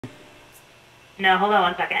No, hold on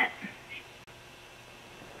one second.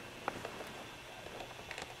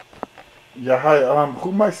 Yeah, hi, who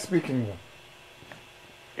am I speaking with?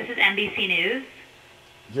 This is NBC News.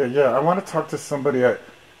 Yeah, I want to talk to somebody. I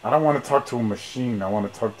don't want to talk to a machine. I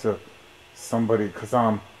want to talk to somebody, because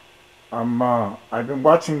I've been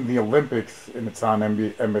watching the Olympics, and it's on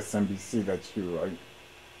MSNBC, that's you, right?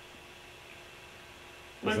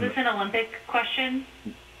 Was this an Olympic question?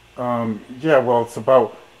 Yeah, well, it's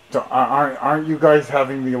about, aren't you guys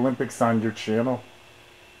having the Olympics on your channel?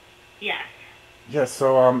 Yes. Yeah,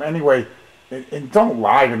 so, anyway, and don't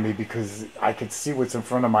lie to me, because I can see what's in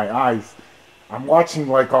front of my eyes. I'm watching,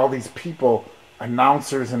 like, all these people,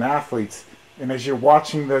 announcers and athletes, and as you're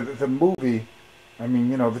watching the movie, I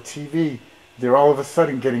mean, you know, the TV, they're all of a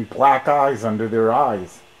sudden getting black eyes under their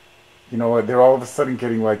eyes. You know, they're all of a sudden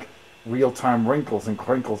getting, like, real-time wrinkles and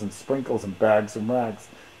crinkles and sprinkles and bags and rags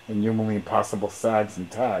and humanly impossible sags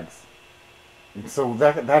and tags. And so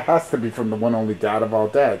that has to be from the one only dad of all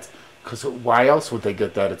dads. Because why else would they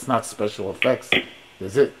get that? It's not special effects,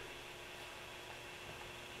 is it?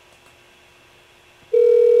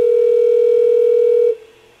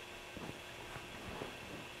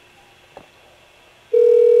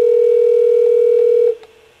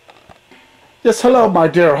 Yes, hello, my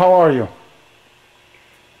dear. How are you?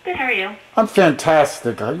 Good, how are you? I'm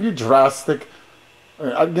fantastic. Are you drastic?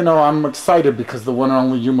 You know, I'm excited because the one and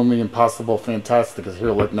only humanly impossible fantastic is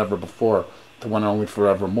here like never before. The one and only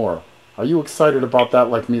forevermore. Are you excited about that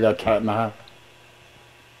like me, that cat in the hat?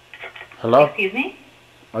 Hello? Excuse me?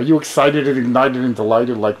 Are you excited and ignited and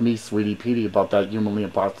delighted like me, Sweetie Petey, about that humanly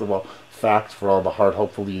impossible fact for all the heart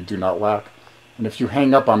hopefully you do not lack? And if you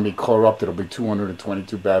hang up on me, corrupt, it'll be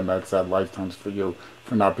 222 bad, mad, sad lifetimes for you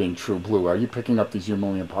for not being true blue. Are you picking up these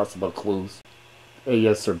humanly impossible clues? A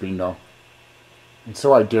yes or B no. And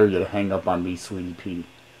so I dare you to hang up on me, Sweetie Petey,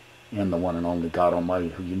 and the one and only God Almighty,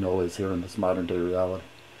 who you know is here in this modern day reality.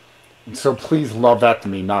 And so please love-act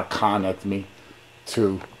me, not con-act me,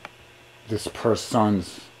 to this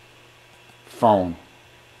person's phone.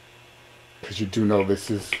 Because you do know this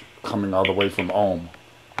is coming all the way from Ohm.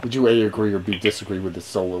 Would you A, agree, or B, disagree with this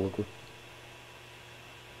soliloquy?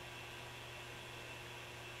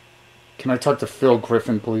 Can I talk to Phil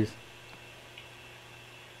Griffin, please?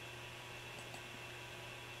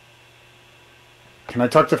 Can I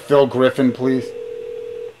talk to Phil Griffin, please?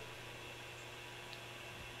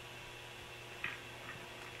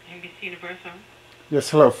 NBC Universal. Yes,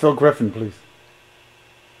 hello, Phil Griffin, please.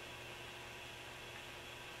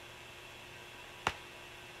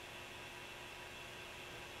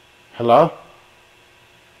 Hello?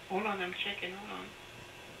 Hold on, I'm checking, hold on.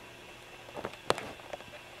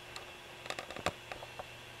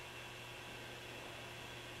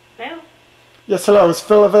 Hello? Yes, hello, is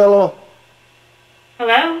Phil available?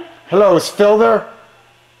 Hello? Hello, is Phil there?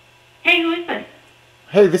 Hey, who is this?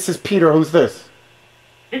 Hey, this is Peter, who's this?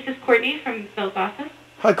 This is Courtney from Phil's office.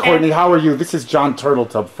 Hi, Courtney, how are you? This is John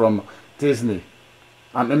Turtletub from Disney.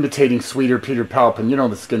 I'm imitating Sweeter Peter Palpin. You know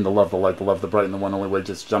the skin, the love, the light, the love, the bright, and the one only way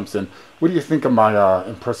just jumps in. What do you think of my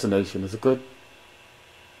impersonation? Is it good?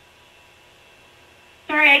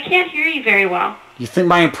 Sorry, I can't hear you very well. You think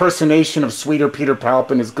my impersonation of Sweeter Peter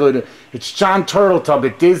Palpin is good? It's John Turtletub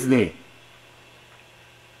at Disney.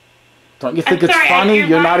 Don't you think it's funny?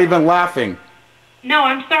 You're not even laughing. No,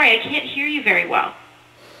 I'm sorry, I can't hear you very well.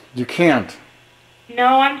 You can't? No,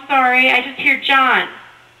 I'm sorry, I just hear John.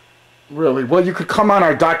 Really? Well, you could come on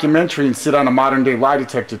our documentary and sit on a modern-day lie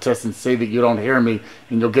detector test and say that you don't hear me,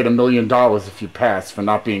 and you'll get $1 million if you pass for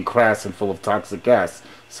not being crass and full of toxic gas.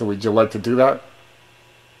 So would you like to do that?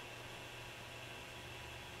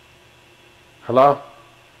 Hello?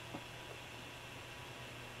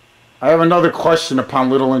 I have another question upon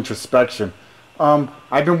little introspection.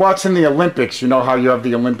 I've been watching the Olympics. You know how you have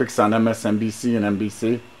the Olympics on MSNBC and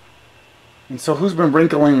NBC? And so who's been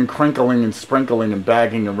wrinkling and crinkling and sprinkling and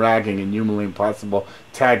bagging and ragging and humanly impossible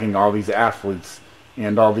tagging all these athletes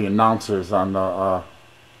and all the announcers on the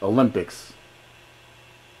Olympics?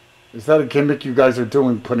 Is that a gimmick you guys are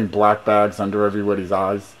doing, putting black bags under everybody's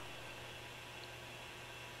eyes?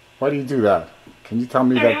 Why do you do that? Can you tell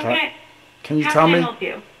me that? Can you tell me? How can I help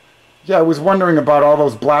you? Yeah, I was wondering about all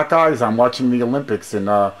those black eyes on watching the Olympics, and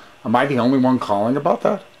am I the only one calling about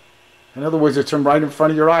that? In other words, it's right in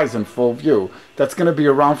front of your eyes in full view. That's going to be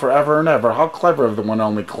around forever and ever. How clever of the one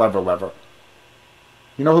only clever lever?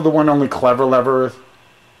 You know who the one only clever lever is?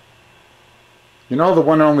 You know who the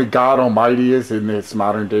one only God Almighty is in this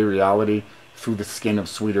modern day reality through the skin of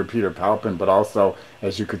Sweeter Peter Palpin, but also,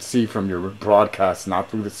 as you could see from your broadcast, not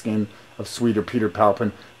through the skin of Sweeter Peter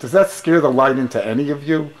Palpin. Does that scare the light into any of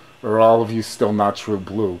you? Or are all of you still not true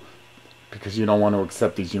blue? because you don't want to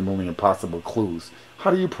accept these humanly impossible clues. How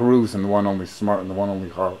do you peruse in the one only smart and the one only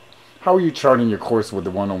heart? How are you charting your course with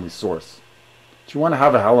the one only source? Do you want to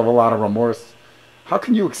have a hell of a lot of remorse? How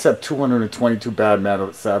can you accept 222 bad,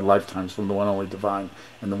 mad, sad lifetimes from the one only divine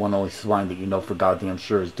and the one only swine that you know for goddamn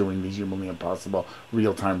sure is doing these humanly impossible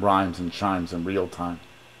real-time rhymes and chimes in real time?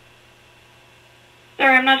 Sir,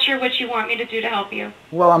 I'm not sure what you want me to do to help you.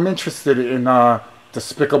 Well, I'm interested in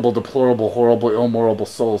despicable, deplorable, horrible, immoral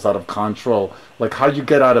souls out of control. Like how you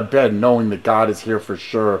get out of bed knowing that God is here for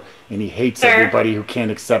sure and he hates everybody who can't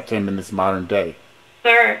accept him in this modern day.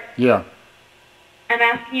 Sir. Yeah. I'm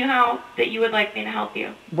asking you how that you would like me to help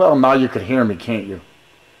you. Well, now you could hear me, can't you?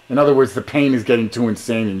 In other words, the pain is getting too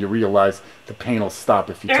insane and you realize the pain will stop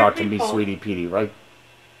if you talk to me, Sweetie Petey, right?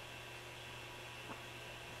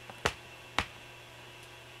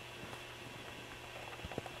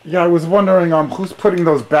 Yeah, I was wondering, who's putting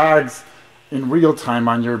those bags in real time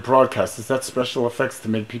on your broadcast? Is that special effects to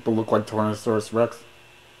make people look like Tyrannosaurus Rex?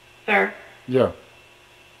 Sir. Yeah.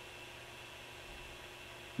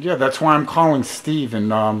 Yeah, that's why I'm calling Steve and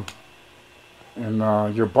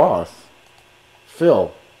your boss,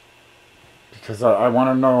 Phil, because I want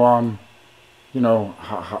to know, you know,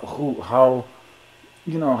 how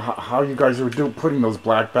you guys are putting those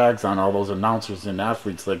black bags on all those announcers and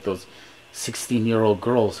athletes, like those 16-year-old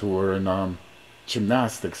girls who were in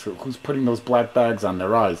gymnastics. Who's putting those black bags on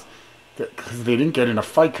their eyes? Because they didn't get in a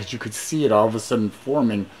fight, because you could see it all of a sudden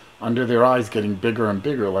forming under their eyes, getting bigger and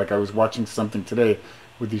bigger. Like I was watching something today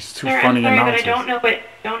with these two funny announcers. But I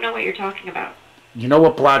don't know what you're talking about. You know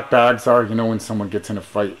what black bags are? You know when someone gets in a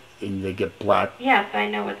fight and they get black? Yes, I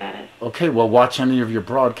know what that is. Okay, well watch any of your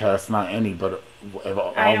broadcasts, not any, but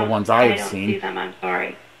all the ones I have seen. I don't see them, I'm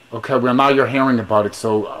sorry. Okay, well now you're hearing about it,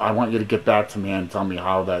 so I want you to get back to me and tell me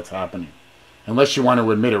how that's happening. Unless you want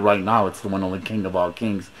to admit it right now, it's the one only king of all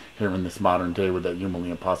kings here in this modern day with that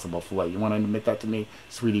humanly impossible flight. You want to admit that to me,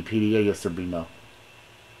 Sweetie PDA? Yes or B, no?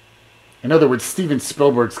 In other words, Steven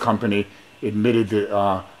Spielberg's company admitted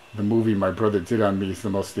that the movie my brother did on me is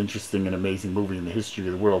the most interesting and amazing movie in the history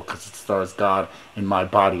of the world because it stars God in my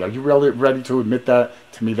body. Are you really ready to admit that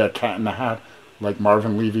to me, that cat in the hat, like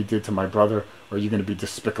Marvin Levy did to my brother? Or are you going to be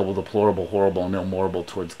despicable, deplorable, horrible, and immoral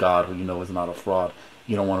towards God, who you know is not a fraud?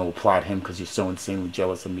 You don't want to applaud him because you're so insanely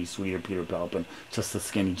jealous of me, Sweeter Peter Palpin, just the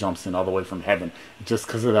skin he jumps in all the way from heaven. Just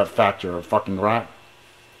because of that fact, you're a fucking rat.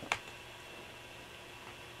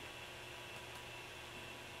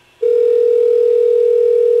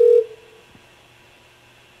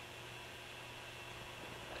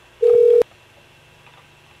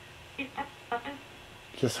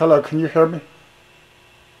 Yes, hello, can you hear me?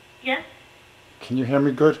 Yes. Can you hear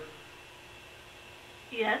me good?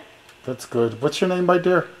 Yes. That's good. What's your name, my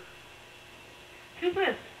dear? Who's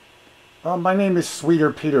this? My name is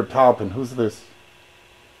Sweeter Peter Palpin. Who's this?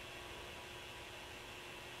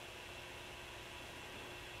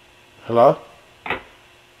 Hello?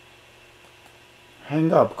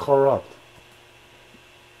 Hang up, corrupt.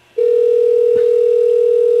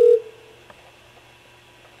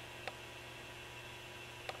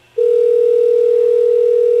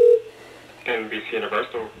 NBC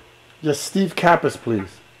Universal. Yes, Steve Kappas, please.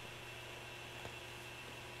 His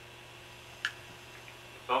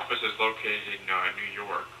office is located in New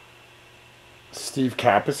York. Steve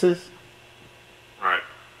Kappas's? Right.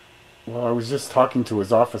 Well, I was just talking to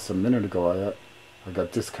his office a minute ago. I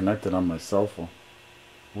got disconnected on my cell phone.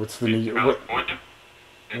 What's the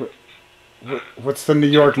what's the New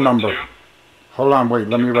York number? Hold on, wait,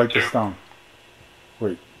 let me write this down.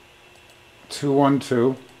 Wait.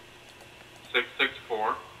 212.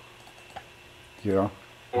 664. Yeah.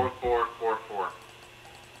 4444.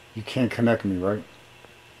 You can't connect me, right?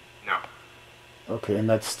 No. Okay, and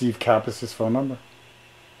that's Steve Kappas' phone number?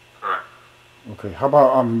 Correct. Okay, how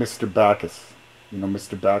about Mr. Backus? You know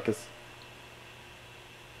Mr. Backus?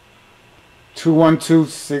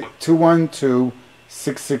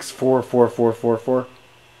 212-664-4444?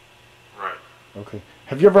 Right. Okay.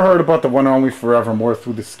 Have you ever heard about the one and only forevermore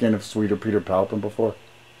through the skin of Sweeter Peter Palpin before?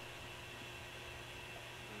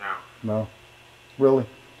 No. No? Really?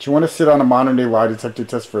 Do you want to sit on a modern day lie detector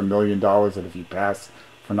test for $1 million, and if you pass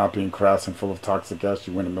for not being crass and full of toxic gas,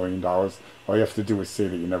 you win $1 million? All you have to do is say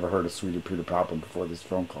that you never heard of Sweeter Peter Palpin before this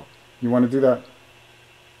phone call. You want to do that?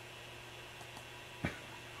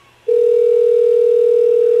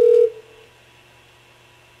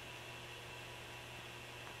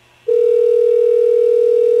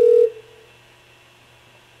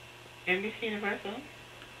 NBC Universal?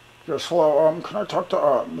 Yes, hello. Can I talk to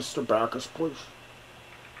Mr. Backus, please?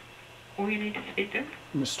 Who you need to speak to?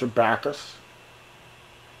 Mr. Backus.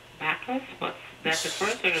 Backus? What's That's the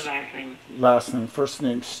first or the last name? Last name. First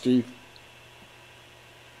name Steve.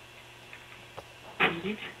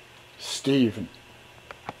 Steve? Steven.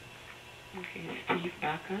 Okay, Steve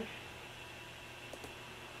Backus.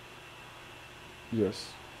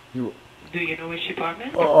 Yes. You. Do you know which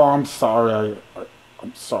department? Oh, I'm sorry.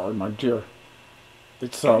 I'm sorry, my dear.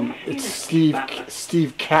 It's Steve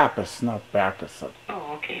Kappas, not Backus.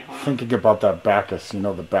 Oh, okay. Hold on. Thinking about that Backus, you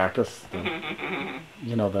know the Backus,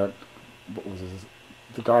 you know that, what was his,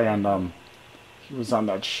 the guy on he was on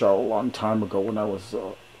that show a long time ago when I was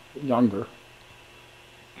younger.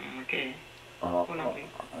 Okay.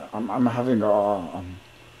 I'm having a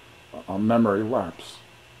memory lapse,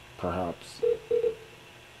 perhaps.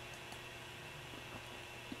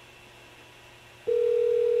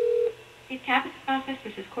 Steve Kappas' office.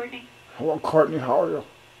 This is Courtney. Hello, Courtney. How are you?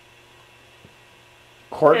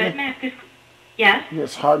 Courtney? Good. May I ask who's... Yes?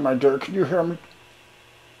 Yes, hi, my dear. Can you hear me?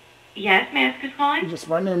 Yes, may I ask who's calling? Yes,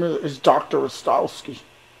 my name is Dr. Ostowski.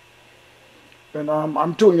 And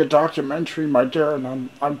I'm doing a documentary, my dear, and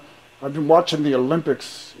I've been watching the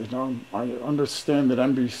Olympics. You know, I understand that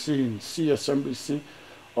NBC and CSNBC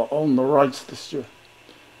own the rights this year.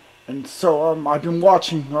 And so I've been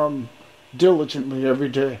watching diligently every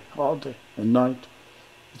day, all day and night.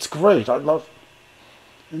 It's great. I love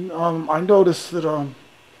it. And I noticed that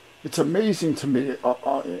it's amazing to me,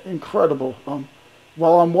 incredible.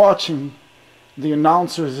 While I'm watching the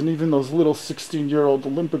announcers and even those little 16-year-old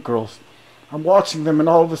Olympic girls, I'm watching them and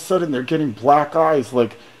all of a sudden they're getting black eyes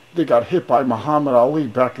like they got hit by Muhammad Ali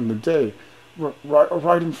back in the day,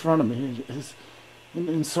 right in front of me.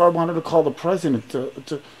 And so I wanted to call the president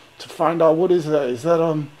to find out, what is that? Is that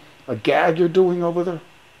a gag you're doing over there?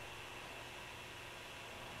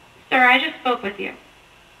 Sir, I just spoke with you.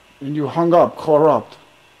 And you hung up, corrupt.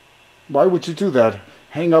 Why would you do that?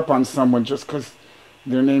 Hang up on someone just because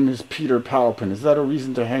their name is Peter Palpin. Is that a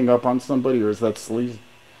reason to hang up on somebody, or is that sleazy?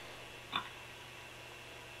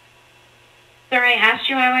 Sir, I asked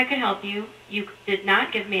you how I could help you. You did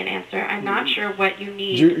not give me an answer. I'm not sure what you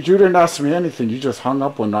need. You didn't ask me anything. You just hung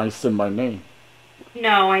up when I said my name.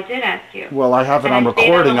 No, I did ask you. Well, I have it on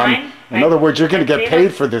recording. In other words, you're going to get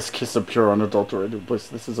paid for this kiss of pure unadulterated bliss.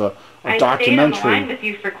 This is a documentary. I stayed on the line with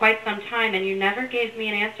you for quite some time, and you never gave me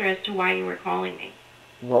an answer as to why you were calling me.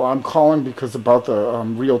 Well, I'm calling because about the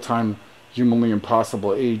real-time humanly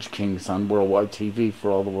impossible age kings on worldwide TV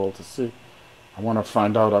for all the world to see. I want to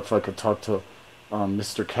find out if I could talk to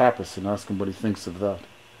Mr. Kappas and ask him what he thinks of that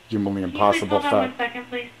humanly impossible fact. Can you please hold on 1 second,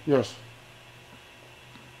 please? Yes.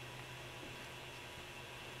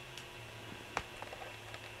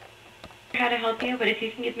 How to help you, but if you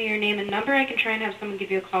can give me your name and number, I can try and have someone give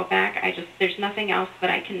you a call back. There's nothing else that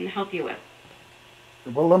I can help you with.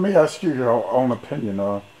 Well, let me ask you your own opinion.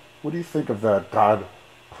 What do you think of that, God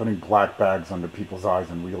putting black bags under people's eyes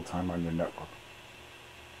in real time on your network?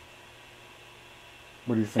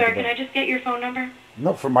 What do you think? Sir, can I just get your phone number?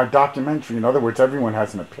 No, for my documentary. In other words, everyone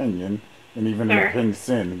has an opinion, and even an opinion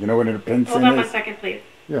sin. You know what an opinion sin is? Hold on 1 second, please.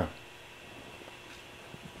 Yeah.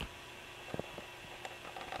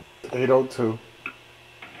 802.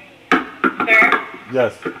 Sir?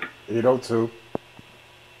 Yes. 802.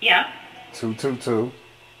 Yeah. 222.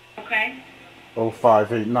 Okay.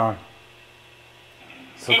 0589.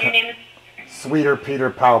 So And your name is? Sweeter Peter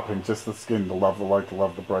Palpin, just the skin, the love, the light, the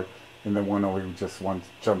love, the bright. And then one who just once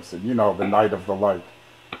jumps in. You know, the night of the light.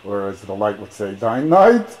 Whereas the light would say, thy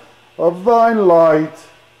night of thine light.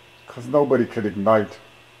 Because nobody could ignite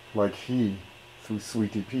like he through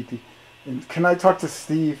Sweetie Petey. And can I talk to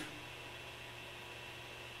Steve?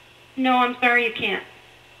 No, I'm sorry, you can't.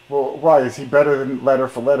 Well, why? Is he better than letter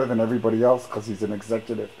for letter than everybody else because he's an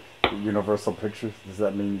executive at Universal Pictures? Does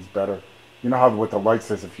that mean he's better? You know how what the light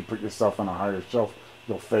says, if you put yourself on a higher shelf,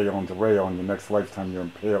 you'll fail and derail, and your next lifetime you're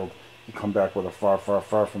impaled. You come back with a far, far,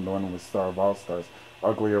 far from the one with Star of All Stars.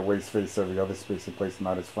 Uglier waste face every other space and place,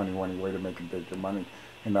 not as funny one way to make and take your money,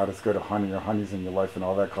 and not as good a honey or honeys in your life, and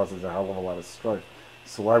all that causes a hell of a lot of strife.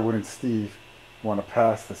 So why wouldn't Steve want to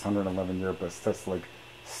pass this 111-year best test like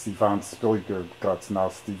Steven Spielberg guts, now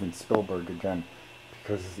Steven Spielberg again?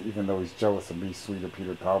 Because even though he's jealous of me, Sweeter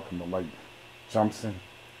Peter Palpin, the light jumps in.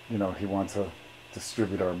 You know, he wants to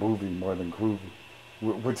distribute our movie more than groovy.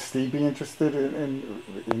 Would Steve be interested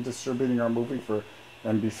in distributing our movie for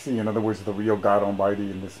NBC? In other words, the real God Almighty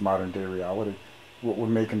in this modern day reality. What would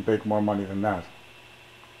make him make more money than that?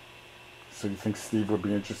 So you think Steve would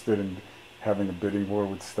be interested in having a bidding war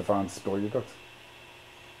with Stefan Spielberg?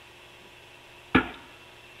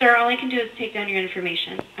 Sir, all I can do is take down your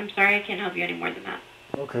information. I'm sorry I can't help you any more than that.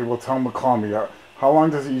 Okay, well tell him to call me. How long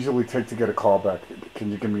does it usually take to get a call back?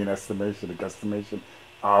 Can you give me an estimation, a guesstimation?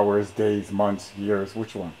 Hours, days, months, years?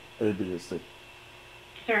 Which one? A, B, or C?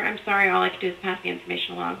 Sir, I'm sorry. All I can do is pass the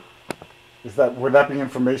information along. Would that be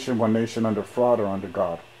information, one nation under fraud or under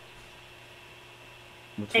God?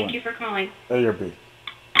 Which Thank one? you for calling. A or B?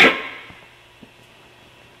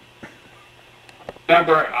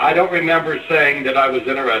 I don't remember saying that I was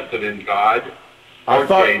interested in God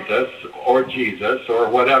or Jesus or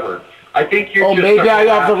whatever. I think you're just maybe I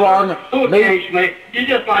have the wrong. Occasionally, you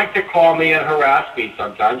just like to call me and harass me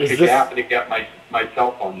sometimes because you happen to get my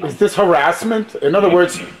cell phone number. Is this harassment? In other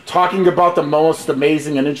words, talking about the most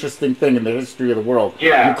amazing and interesting thing in the history of the world.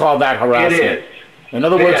 Yeah. You call that harassment? It is. In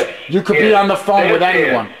other words, you could be on the phone with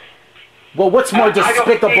anyone. Well, what's more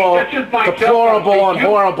despicable, deplorable, and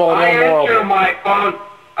horrible and immoral? I answer my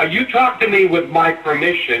phone. You talk to me with my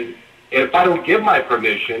permission. If I don't give my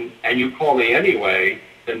permission and you call me anyway,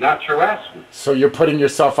 then that's harassment. So you're putting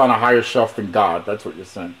yourself on a higher shelf than God. That's what you're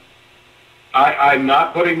saying. I'm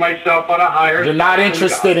not putting myself on a higher shelf. You're not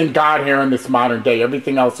interested in God here in this modern day.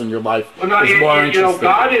 Everything else in your life is more interesting.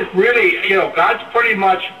 God is really, God's pretty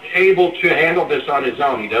much able to handle this on his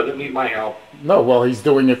own. He doesn't need my help. No, well, he's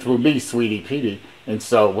doing it through me, Sweetie Petey. And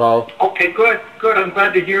so, well... Okay, good. I'm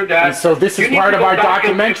glad to hear that. And so this is part of our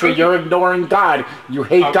documentary. You're ignoring God. You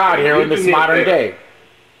hate God here in this modern day.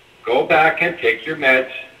 Go back and take your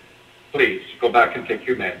meds. Please, go back and take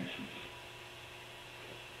your meds.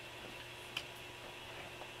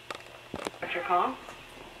 What's your call?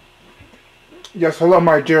 Yes, hello,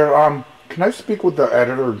 my dear. Can I speak with the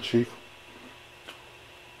editor-in-chief?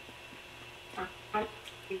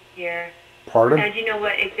 Here. Pardon? And do you know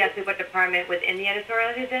exactly what department within the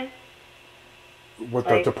editorial he's in? What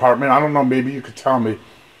the department? I don't know. Maybe you could tell me.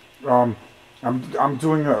 I'm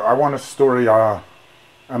doing I want a story. I'm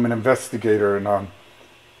an investigator, and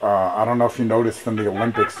I don't know if you noticed in the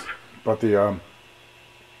Olympics, but the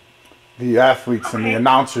athletes and the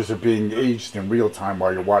announcers are being aged in real time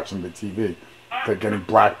while you're watching the TV. They're getting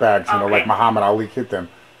black bags, like Muhammad Ali hit them.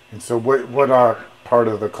 And so, what part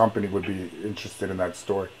of the company would be interested in that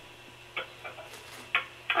story?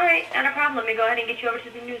 All right, not a problem. Let me go ahead and get you over to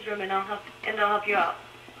the newsroom, and I'll help you out.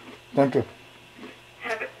 Thank you.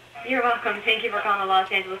 You're welcome. Thank you for calling the Los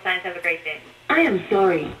Angeles Times. Have a great day. I am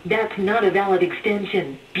sorry. That's not a valid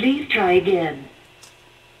extension. Please try again.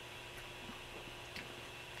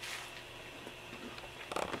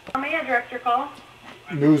 May I direct your call?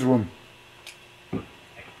 Newsroom.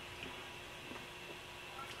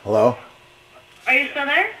 Hello? Are you still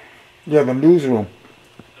there? Yeah, the newsroom.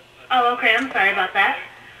 Oh, okay. I'm sorry about that.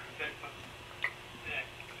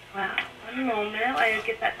 Wow. One moment. I'll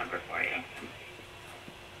get that number for you.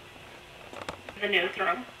 The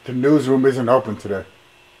newsroom. The newsroom isn't open today.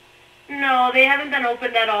 No, they haven't been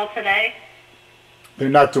opened at all today. They're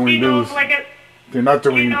not doing news. They're not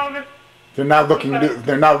doing. They're not looking.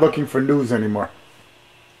 They're not looking for news anymore.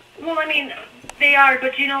 Well, I mean, they are,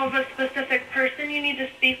 but do you know of a specific person you need to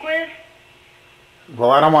speak with?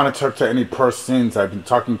 Well, I don't want to talk to any persons. I've been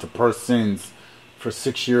talking to persons for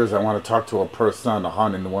 6 years. I want to talk to a person, a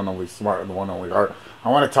hun, and the one only smart and the one only heart. I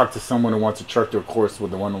want to talk to someone who wants to chart their course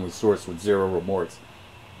with the one only source with zero remorse.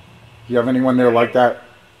 Do you have anyone there like that?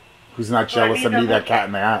 Who's not jealous of me, that cat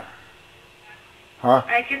in the hat? Huh?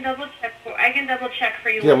 I can double check for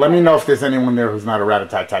you. Yeah, let me know if there's anyone there who's not a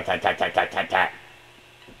rat-a-tat-tat-tat-tat-tat-tat-tat.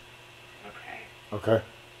 Okay. Okay?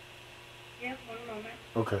 Yep, one moment.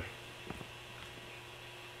 Okay.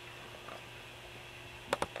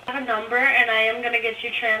 I have a number, and I am going to get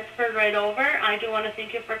you transferred right over. I do want to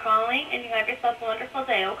thank you for calling, and you have yourself a wonderful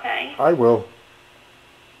day, okay? I will.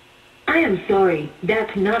 I am sorry.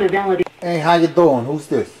 That's not a valid... Hey, how you doing? Who's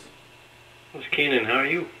this? It's Keenan. How are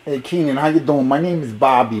you? Hey, Keenan, how you doing? My name is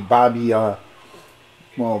Bobby. Bobby, well,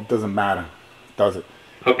 it doesn't matter, does it?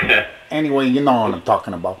 Okay. Anyway, you know what I'm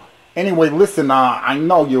talking about. Anyway, listen, I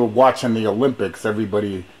know you're watching the Olympics.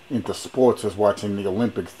 Everybody into sports is watching the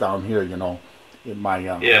Olympics down here, in my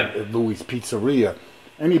at Louis Pizzeria.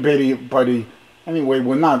 Anybody, anyway,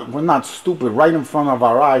 we're not stupid. Right in front of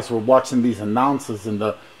our eyes, we're watching these announcers and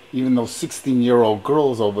even those 16-year-old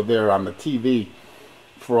girls over there on the TV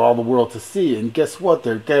for all the world to see. And guess what?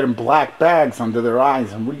 They're getting black bags under their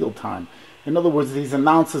eyes in real time. In other words, these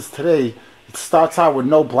announcers today, it starts out with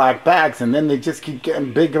no black bags, and then they just keep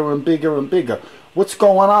getting bigger and bigger and bigger. What's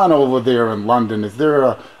going on over there in London? Is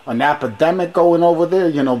there an epidemic going over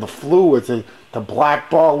there? The flu? Is it the black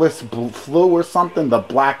ball-less flu or something? The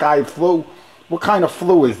black-eyed flu? What kind of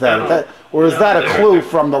flu is that? Is that a clue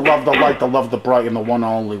from the love, the light, the love, the bright, and the one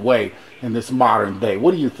and only way in this modern day?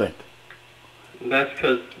 What do you think? That's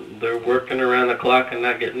because they're working around the clock and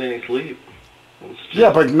not getting any sleep.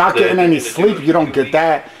 Yeah, but not getting any gonna do sleep, it you don't for get 2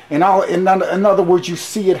 that. And in other words, you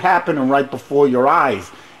see it happening right before your eyes.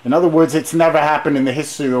 In other words, it's never happened in the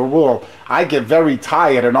history of the world. I get very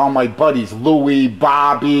tired, and all my buddies, Louie,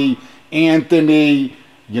 Bobby, Anthony,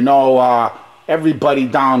 you know, everybody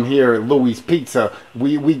down here at Louie's Pizza,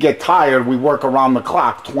 we get tired. We work around the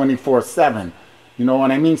clock, 24/7. You know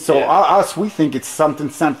what I mean? So Yeah. us, we think it's something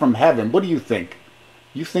sent from heaven. What do you think?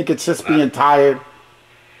 You think it's just being tired?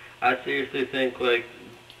 I seriously think like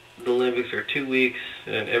the Olympics are 2 weeks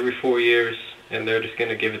and every 4 years, and they're just going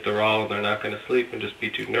to give it their all, and they're not going to sleep and just be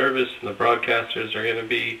too nervous, and the broadcasters are going to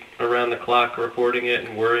be around the clock reporting it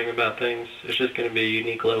and worrying about things. It's just going to be a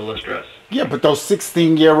unique level of stress. Yeah, but those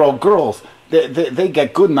 16-year-old girls, they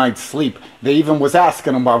get good night's sleep. They even was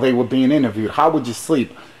asking them while they were being interviewed, how would you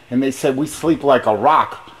sleep? And they said, we sleep like a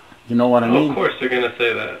rock. You know what I mean? Of course they're going to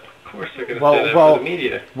say that. Of course they're going to say that for the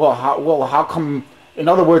media. Well, how come... In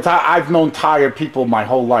other words, I've known tired people my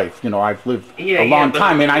whole life. You know, I've lived a long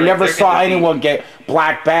time, and I never saw anyone get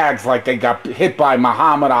black bags like they got hit by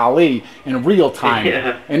Muhammad Ali in real time.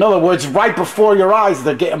 Yeah. In other words, right before your eyes,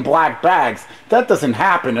 they're getting black bags. That doesn't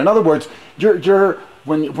happen. In other words,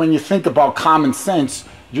 when you think about common sense,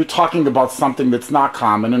 you're talking about something that's not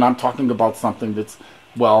common, and I'm talking about something that's,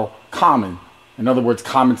 well, common. In other words,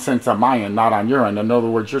 common sense on my end, not on your end. In other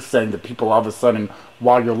words, you're saying that people all of a sudden,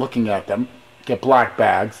 while you're looking at them, get black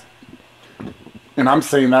bags, and I'm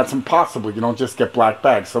saying that's impossible. You don't just get black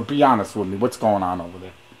bags. So be honest with me. What's going on over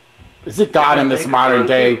there? Is it God in this modern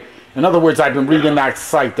day? In other words, I've been reading that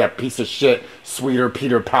site, that piece of shit, Sweeter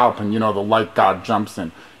Peter Palpin. You know, the light God jumps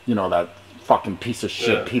in. You know, that fucking piece of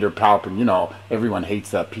shit, Peter Palpin. You know, everyone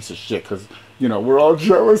hates that piece of shit because, you know, we're all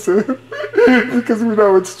jealous of it because we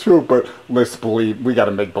know it's true. But let's believe. We got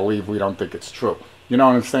to make believe we don't think it's true. You know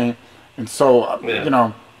what I'm saying? And so, you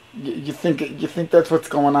know. You think that's what's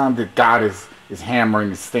going on? That God is hammering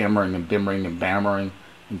and stammering and bimmering and bammering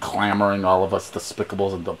and clamoring all of us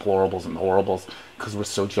despicables and deplorables and horribles because we're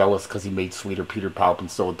so jealous because he made Sweeter Peter Palpin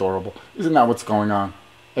so adorable. Isn't that what's going on?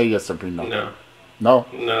 A yes or B no? No. No?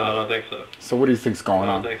 No, I don't think so. So what do you think's going on?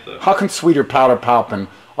 I don't think so. How can Sweeter Powder Palpin,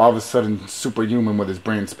 all of a sudden superhuman with his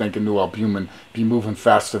brand spanking new albumin, be moving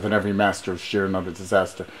faster than every master of sheer and utter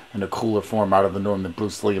disaster in a cooler form out of the norm than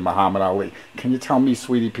Bruce Lee and Muhammad Ali? Can you tell me,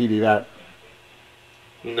 Sweetie Petey, that?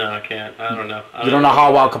 No, I can't. I don't know. You don't know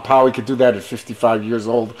how Al Capone could do that at 55 years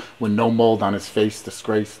old with no mold on his face,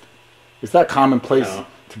 disgraced? Is that commonplace? No.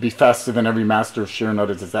 To be faster than every master of sheer and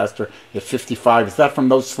utter disaster at 55? Is that from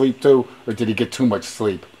no sleep too? Or did he get too much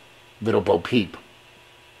sleep? Little Bo Peep.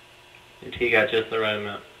 He got just the right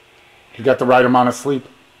amount. He got the right amount of sleep?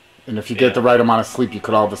 And if you get the right amount of sleep, you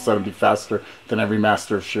could all of a sudden be faster than every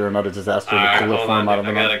master of sheer and utter disaster in the cooler hold form on. out of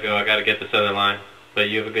the I gotta go. I gotta get this other line. But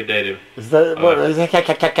you have a good day, dude. Is that what is that?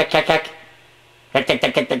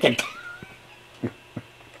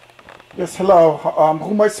 Yes, hello.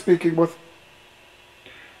 Who am I speaking with?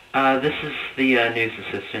 This is the news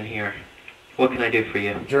assistant here. What can I do for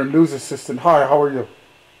you? You're a news assistant. Hi, how are you?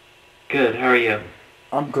 Good, how are you?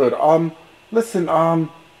 I'm good. Listen,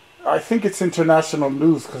 I think it's international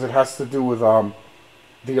news because it has to do with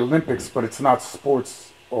the Olympics, but it's not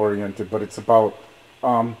sports oriented, but it's about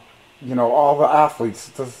you know, all the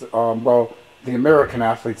athletes. Well, the American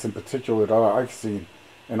athletes in particular that I've seen,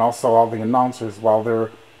 and also all the announcers while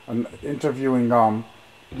they're interviewing.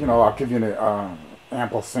 You know, I'll give you an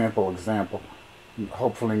ample sample example,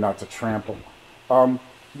 hopefully not to trample.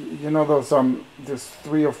 You know those there's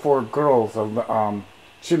 3 or 4 girls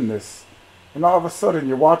gymnasts, and all of a sudden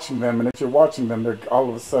you're watching them, and as you're watching them, they're all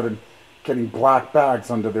of a sudden getting black bags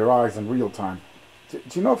under their eyes in real time. Do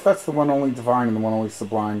you know if that's the one only divine and the one only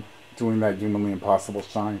sublime doing that humanly impossible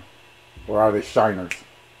shine, or are they shiners?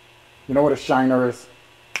 You know what a shiner is?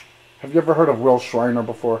 Have you ever heard of Will Shriner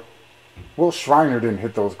before? Will Shriner didn't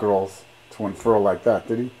hit those girls to unfurl like that,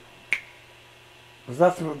 did he? Was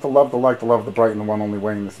that the love, the light, the love, the bright, and the one only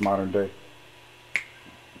way in this modern day?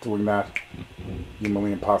 Doing that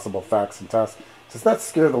humanly impossible facts and tests. Does that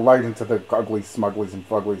scare the light into the ugly smugglies and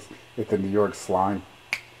fuglies at the New York slime?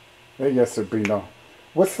 Hey, yes or B no.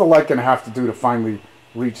 What's the light gonna have to do to finally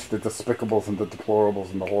reach the despicables and the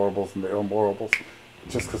deplorables and the horribles and the immorables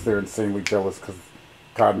just because they're insanely jealous because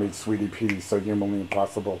God made Sweetie Petey so humanly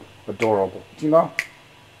impossible, adorable? Do you know?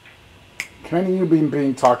 Can any of you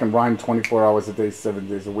being talking rhyme 24 hours a day, 7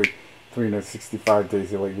 days a week, 365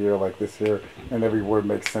 days a year like this here, and every word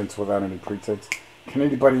makes sense without any pretense? Can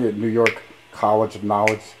anybody at New York College of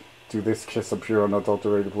Knowledge do this kiss of pure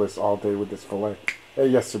unadulterated bliss all day with this fillet? Hey,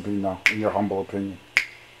 yes or B no, in your humble opinion.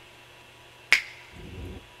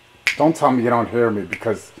 Don't tell me you don't hear me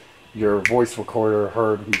because your voice recorder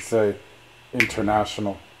heard me say,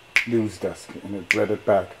 international news desk, and it read it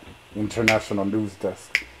back. International news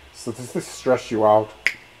desk. So does this stress you out?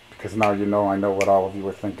 Because now you know I know what all of you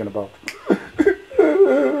were thinking about.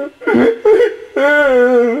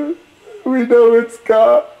 We know it's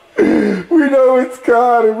God. We know it's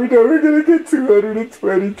God, and we know we're gonna get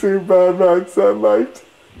 222 bad nights on life.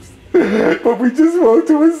 But we just won't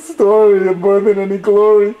do a story of more than any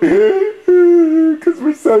glory. Because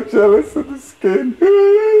we're so jealous of the skin.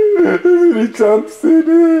 And he jumps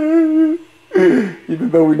in. Even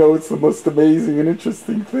though we know it's the most amazing and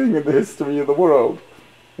interesting thing in the history of the world.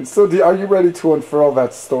 And so are you ready to unfurl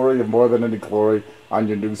that story of more than any glory on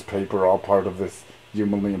your newspaper, all part of this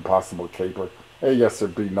humanly impossible caper? Hey, yes or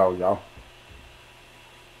B, no, y'all.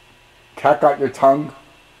 Cat got your tongue?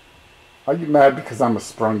 Are you mad because I'm a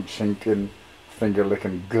sprung chinkin, finger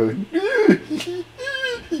licking good? Do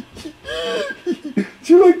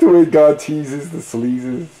you like the way God teases the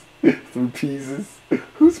sleazes through peases?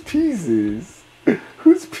 Whose peases?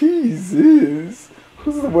 Whose peases?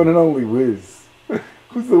 Who's the one and only Wiz?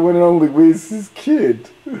 Who's the one and only Wiz's kid?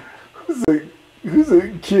 Who's a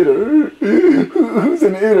kidder? Who's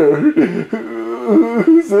an itter?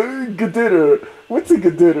 Who's a gaditter? What's a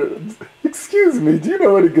gaditter? Excuse me, do you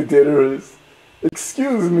know what a gaditter is?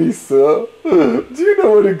 Excuse me, sir. Do you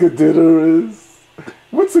know what a gaditter is?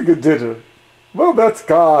 What's a gaditter? Well, that's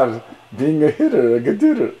God being a hitter, a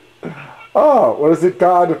gaditter. Ah, or is it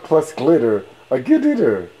God plus glitter, a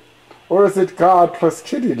gaditter? Or is it God plus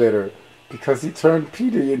kitty litter? Because he turned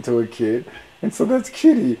Petey into a kid, and so that's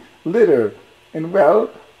kitty litter. And well,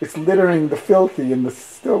 it's littering the filthy and the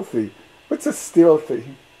stealthy. What's a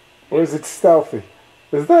stealthy? Or is it stealthy?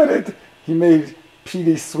 Is that it? He made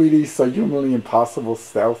Petey Sweetie so humanly impossible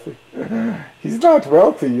stealthy. He's not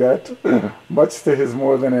wealthy yet, much to his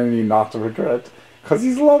more than any not regret, 'cause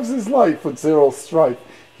he loves his life with zero strife.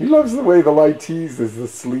 He loves the way the light teases, the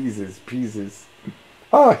sleazes, peases.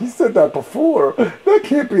 Ah, he said that before. That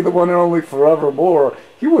can't be the one and only forevermore.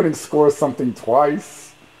 He wouldn't score something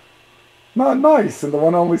twice. Not nice, and the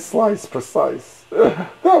one only slice precise. That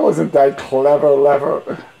wasn't that clever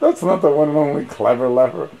lever. That's not the one and only clever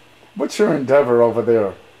lever. What's your endeavor over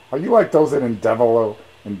there? Are you like those at Endeavour?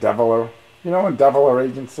 You know Endeavour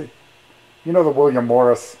Agency? You know the William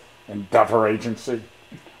Morris Endeavour Agency?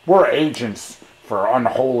 We're agents for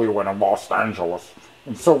unholy one in Los Angeles,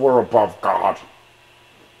 and so we're above God.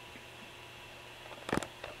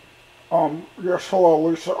 Yes, hello,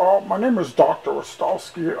 Lisa. My name is Dr.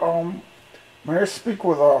 Ostowski. May I speak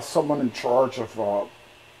with someone in charge of the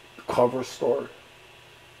cover story?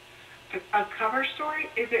 A cover story?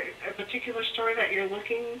 Is it a particular story that you're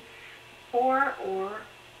looking for, or?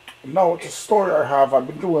 No, it's a story I have. I've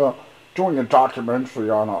been doing a documentary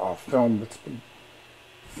on a film that's been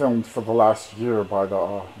filmed for the last year by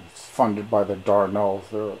it's funded by the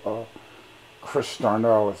Darnells. Chris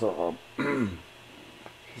Darnell is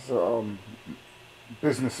he's a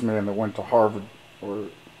businessman that went to Harvard, or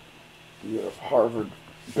the Harvard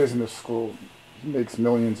Business School. He makes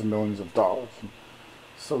millions and millions of dollars.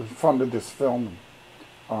 So he funded this film.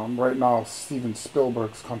 Right now, Steven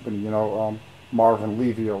Spielberg's company, Marvin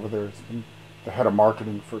Levy over there, has been the head of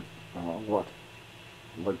marketing for,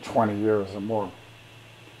 like 20 years or more.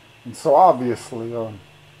 And so obviously,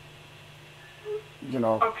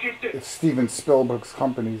 if Steven Spielberg's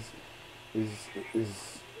company is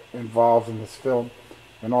involved in this film,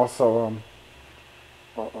 and also,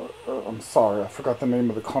 I'm sorry, I forgot the name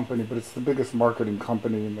of the company, but it's the biggest marketing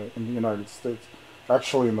company in the United States.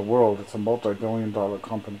 Actually, in the world, it's a multi-billion-dollar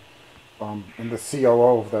company. And the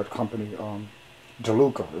COO of that company,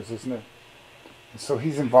 DeLuca, is his name. And so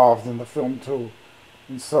he's involved in the film too.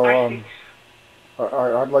 And so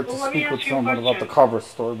I'd like to speak with someone about the cover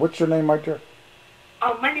story. What's your name, my dear?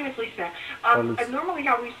 My name is Lisa. Normally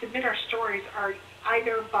how we submit our stories are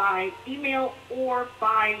either by email or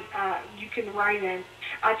by, you can write in.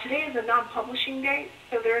 Today is a non-publishing day,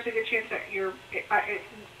 so there's a good chance that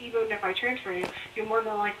even if I transfer you, you more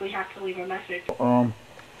than likely have to leave a message.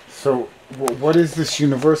 So what is this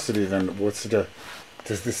university then?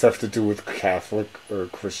 Does this have to do with Catholic or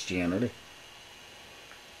Christianity?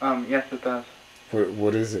 Yes, it does.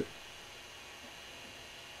 What is it?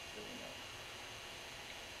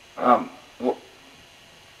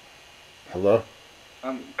 Hello?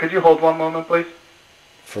 Could you hold one moment, please?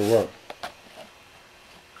 For what?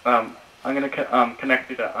 I'm gonna connect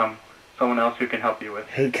you to someone else who can help you with.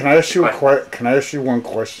 Hey, can I ask you one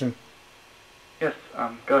question? Yes.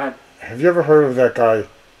 Go ahead. Have you ever heard of that guy,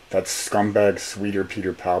 that scumbag Sweeter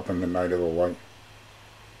Peter Palpin, the Night of the Light?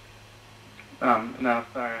 No,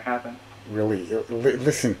 sorry, I haven't. Really?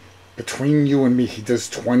 Listen, between you and me, he does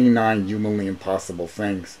 29 humanly impossible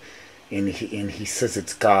things. And he says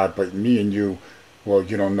it's God, but me and you, well,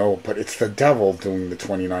 you don't know, but it's the devil doing the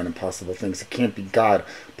 29 impossible things. It can't be God.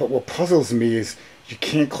 But what puzzles me is you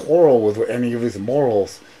can't quarrel with any of his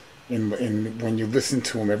morals. And when you listen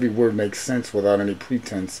to him, every word makes sense without any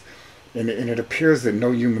pretense. And it appears that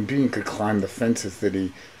no human being could climb the fences that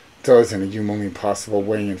he does in a humanly impossible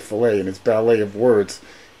way in Filet. In his ballet of words,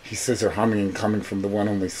 he says they're humming and coming from the one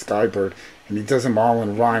only Skybird. And he does them all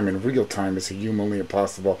in rhyme in real time as a humanly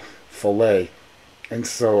impossible Filet. And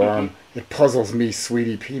so it puzzles me,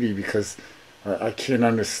 Sweetie Petey, because I can't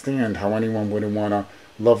understand how anyone wouldn't want to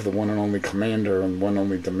love the one and only commander and one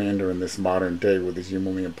only demander in this modern day with his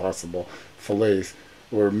humanly impossible fillets.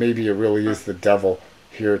 Or maybe it really is the devil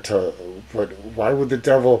here to... But why would the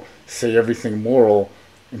devil say everything moral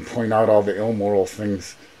and point out all the immoral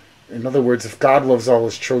things? In other words, if God loves all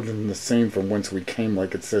his children the same from whence we came,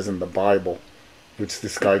 like it says in the Bible, which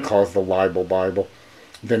this guy calls the libel Bible,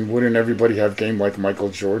 then wouldn't everybody have game like Michael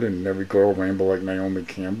Jordan and every girl ramble like Naomi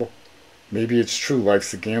Campbell? Maybe it's true,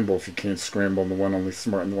 life's a gamble if you can't scramble in the one only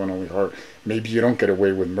smart and the one only heart. Maybe you don't get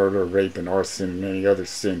away with murder, rape, and arson and any other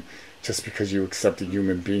sin just because you accept a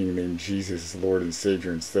human being named Jesus as Lord and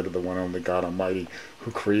Savior instead of the one only God Almighty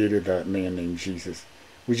who created that man named Jesus.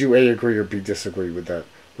 Would you A, agree or B, disagree with that?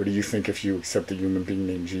 Or do you think if you accept a human being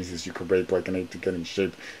named Jesus, you could rape like an ape to get in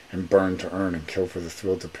shape and burn to earn and kill for the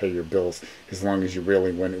thrill to pay your bills, as long as you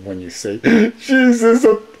really, when you say, Jesus,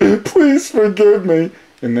 please forgive me,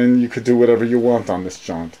 and then you could do whatever you want on this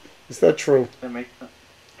jaunt. Is that true? That makes sense.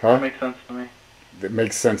 Huh? That makes sense to me. It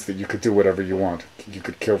makes sense that you could do whatever you want. You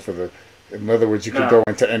could kill for the... In other words, you could go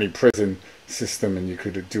into any prison system and you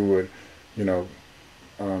could do it, you know...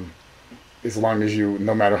 as long as you,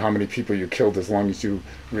 no matter how many people you killed, as long as you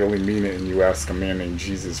really mean it and you ask a man named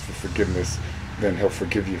Jesus for forgiveness, then he'll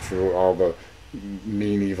forgive you for all the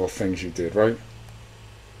mean, evil things you did, right?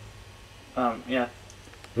 Yeah.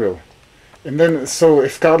 Really. And then, so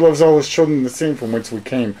if God loves all his children the same from whence we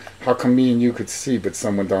came, how come me and you could see, but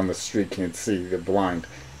someone down the street can't see? They're blind.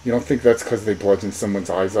 You don't think that's because they bludgeoned someone's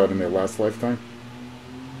eyes out in their last lifetime?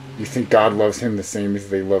 You think God loves him the same as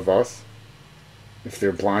they love us? If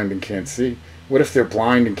they're blind and can't see? What if they're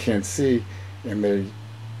blind and can't see and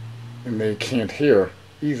they can't hear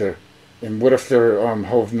either? And what if they're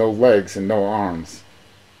have no legs and no arms?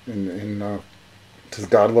 And does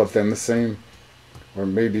God love them the same? Or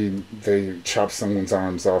maybe they chop someone's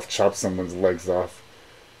arms off, chop someone's legs off,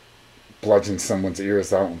 bludgeon someone's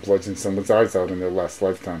ears out, and bludgeon someone's eyes out in their last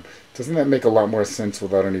lifetime. Doesn't that make a lot more sense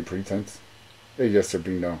without any pretense? A yes or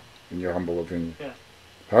B no, in your humble opinion? Yeah.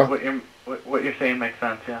 Huh? What you're saying makes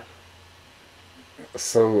sense, yeah.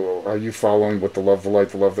 So, are you following what the love, the light,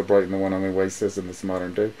 the love, the bright, and the one only way says in this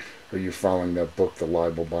modern day? Or are you following that book, the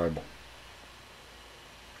libel Bible?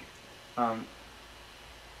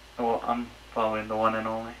 Well, I'm following the one and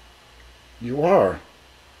only. You are?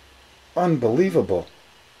 Unbelievable.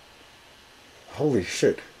 Holy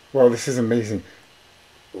shit. Wow, this is amazing.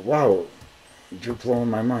 Wow, you're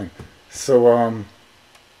blowing my mind. So,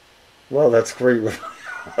 well, that's great.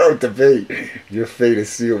 Without debate, your fate is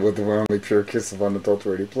sealed with the one only pure kiss of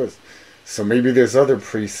unadulterated bliss. So maybe there's other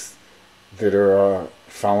priests that are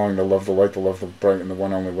following the love, the light, the love, the bright, and the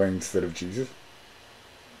one only way instead of Jesus.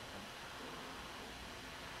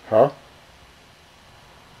 Huh?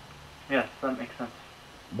 Yes, that makes sense.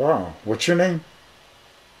 Wow. What's your name?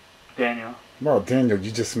 Daniel. Wow, Daniel,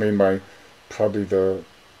 you just made probably the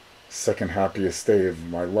second happiest day of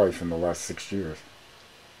my life in the last 6 years.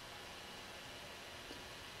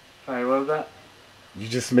 Sorry, what was that? You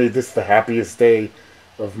just made this the happiest day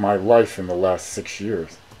of my life in the last 6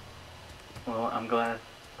 years. Well, I'm glad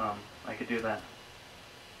I could do that.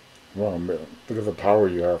 Wow, look at the power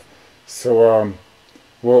you have. So,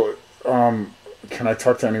 can I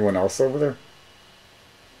talk to anyone else over there?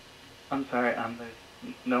 I'm sorry,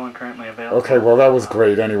 there's no one currently available. Okay, well, that was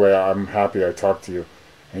great. Anyway, I'm happy I talked to you.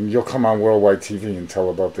 And you'll come on Worldwide TV and tell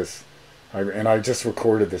about this. I just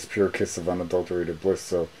recorded this pure kiss of unadulterated bliss,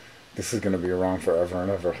 so this is going to be around forever and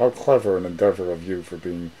ever. How clever an endeavor of you for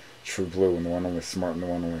being true blue and the one only smart and the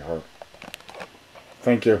one only heart.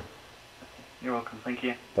 Thank you. You're welcome. Thank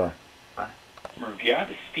you. Bye. Bye. Yeah,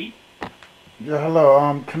 this is Pete. Yeah,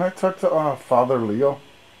 hello. Can I talk to Father Leo?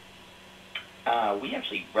 We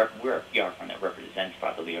actually, we're a PR firm that represents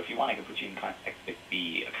Father Leo. If you want, I can put you in contact with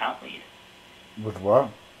the account lead. With what?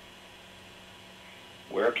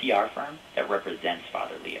 We're a PR firm that represents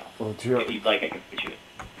Father Leo. Well, if you'd like, I can put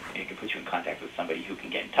you in contact with somebody who can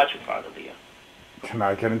get in touch with Father Leo. Can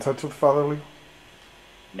I get in touch with Father Leo?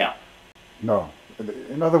 No. No.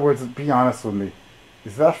 In other words, be honest with me.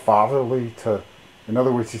 Is that fatherly to, in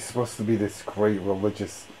other words, he's supposed to be this great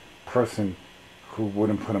religious person who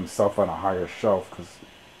wouldn't put himself on a higher shelf? Because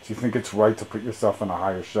do you think it's right to put yourself on a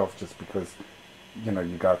higher shelf just because, you know,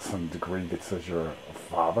 you got some degree that says you're a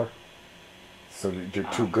father? So you're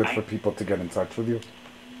too good for people to get in touch with you?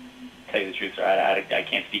 Tell you the truth, sir, I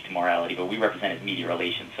can't speak to morality, but we represent as media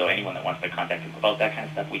relations, so anyone that wants to contact him about that kind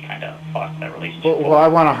of stuff, we kind of foster that relationship. Well, I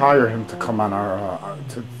want to hire him to come on our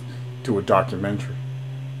to do a documentary.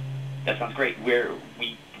 That sounds great.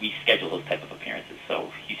 We schedule those type of appearances,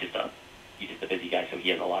 so he's just a busy guy, so he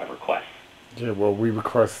has a lot of requests. Yeah, well, we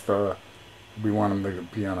request, we want him to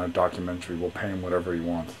be on our documentary. We'll pay him whatever he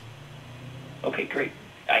wants. Okay, great.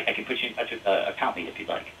 I can put you in touch with account lead if you'd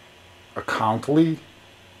like. Account lead?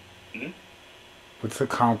 Hmm? What's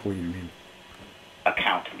account lead mean?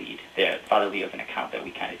 Account lead. Father Leo is an account that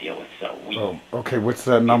we kind of deal with, so we... Oh, okay, what's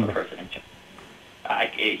that number? He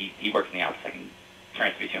works in the office. I can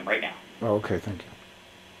transfer you to him right now. Oh, okay, thank you.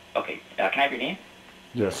 Okay, can I have your name?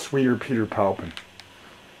 Yeah, Sweeter Peter Palpin.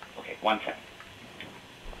 Okay, 1 second.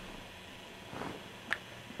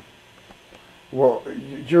 Well,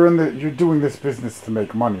 you're doing this business to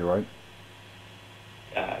make money, right?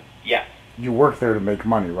 Yes. You work there to make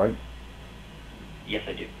money, right? Yes,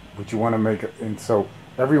 I do. But you want to make it, and so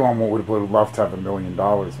everyone would love to have $1 million,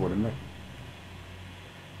 wouldn't they?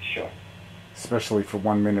 Sure. Especially for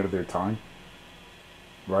 1 minute of their time,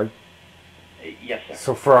 right? Yes, sir.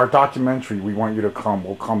 So for our documentary, we want you to come.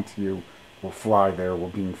 We'll come to you. We'll fly there. We're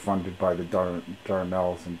being funded by the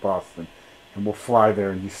Darnells in Boston. And we'll fly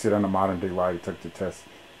there, and you sit on a modern-day lie detector test.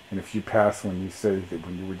 And if you pass when you say that,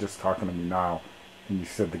 when you were just talking to me now, and you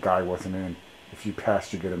said the guy wasn't in, if you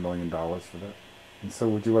pass, you get $1 million for that. And so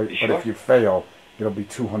would you like, sure. but if you fail, it'll be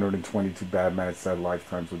 222 bad, mad, sad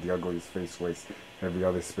lifetimes with the ugliest face, waste, every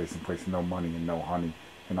other space and place, no money and no honey,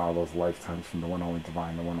 and all those lifetimes from the one only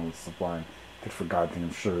divine, the one only sublime, that for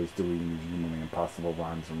goddamn sure is doing these humanly impossible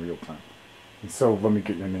rhymes in real time. And so let me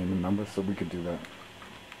get your name and number so we could do that.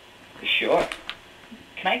 Sure.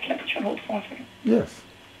 Can I put you on hold for 1 second? Yes.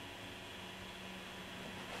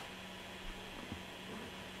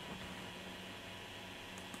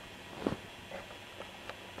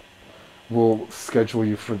 We'll schedule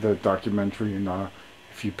you for the documentary, and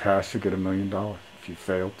if you pass, you get $1 million. If you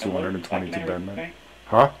fail, 222 bad men.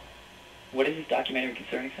 Huh? What is this documentary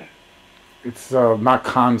concerning, sir? It's not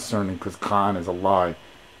concerning, because con is a lie.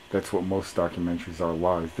 That's what most documentaries are,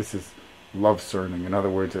 lies. This is love-cerning. In other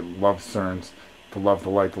words, it love-cerns to love the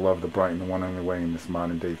light, to love the bright, and the one only way in this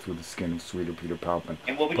modern day through the skin of Sweeter Peter Palpin.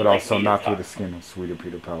 But also not through the skin of Sweeter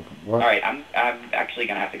Peter Palpin. What? All right, I'm actually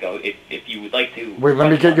going to have to go. If you would like to... Wait,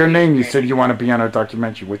 let me get your name. You said you want to be on our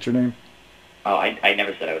documentary. What's your name? Oh, I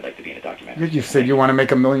never said I would like to be in a documentary. You said you want to make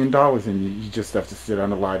 $1 million, and you just have to sit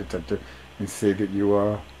on a lie detector and say that you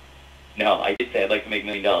No, I did say I'd like to make $1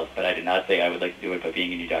 million, but I did not say I would like to do it by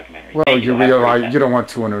being in your documentary. Well, you realize you don't want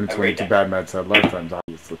 222 bad, mad, sad lifetimes,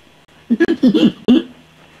 obviously.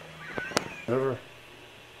 Ever?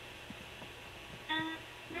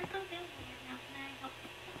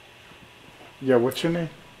 Yeah, what's your name?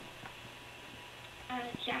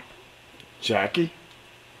 Jackie. Jackie?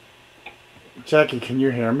 Jackie, can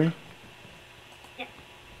you hear me? Yes.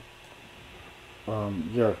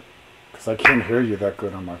 Yeah, because I can't hear you that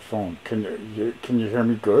good on my phone. Can you hear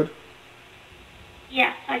me good?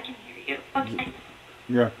 Yes, I can hear you. Okay.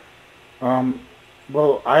 Yeah.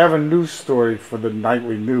 Well, I have a news story for the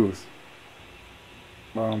nightly news.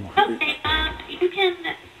 Okay, you can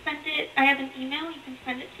send it, I have an email you can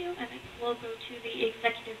send it to, and it will go to the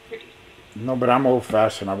executive producer. No, but I'm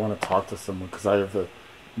old-fashioned. I want to talk to someone because I have the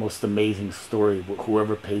most amazing story.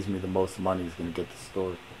 Whoever pays me the most money is going to get the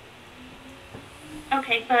story.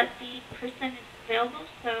 Okay, but the person is available,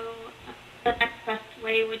 so the next best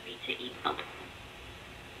way would be to email them.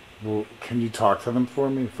 Well, can you talk to them for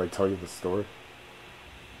me if I tell you the story?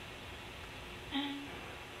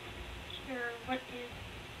 Sure, what is...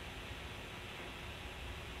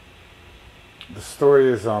 The story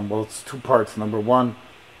is, well, it's two parts. Number one,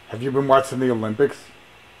 have you been watching the Olympics?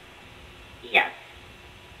 Yes.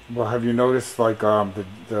 Well, have you noticed, like,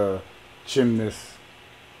 the gymnasts,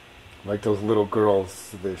 like those little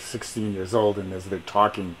girls, they're 16 years old, and as they're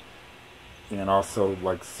talking, and also,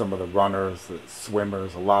 like, some of the runners, the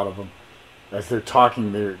swimmers, a lot of them, as they're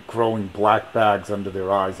talking, they're growing black bags under their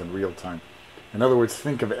eyes in real time. In other words,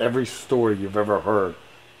 think of every story you've ever heard.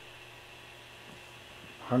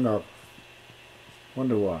 Hung up.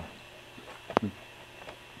 Wonder why.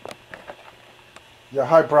 Yeah,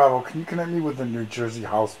 hi, Bravo. Can you connect me with the New Jersey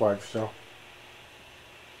Housewives show?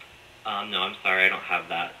 No, I'm sorry, I don't have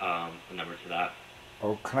that, the number to that.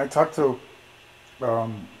 Oh, can I talk to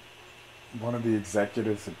One of the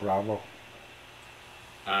executives at Bravo.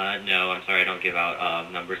 No, I'm sorry, I don't give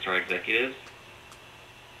out numbers to our executives.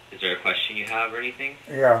 Is there a question you have or anything?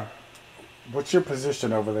 Yeah. What's your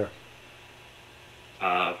position over there?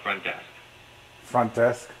 Front desk. Front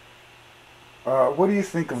desk? What do you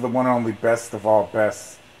think of the one and only best of all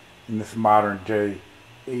bests in this modern day,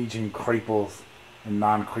 aging cripples and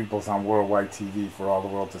non-cripples on worldwide TV for all the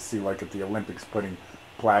world to see, like at the Olympics, putting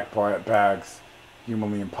black bags,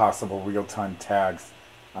 humanly impossible real-time tags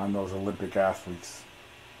on those Olympic athletes?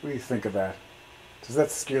 What do you think of that? Does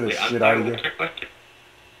that scare the shit out of you?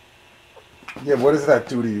 Yeah, what does that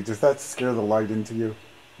do to you? Does that scare the light into you?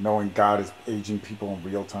 Knowing God is aging people in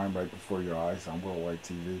real time right before your eyes on worldwide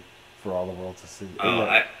TV for all the world to see. Oh,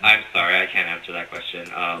 I'm sorry, I can't answer that question.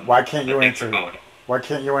 Why can't you answer? Why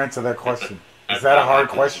can't you answer that question? Is that a hard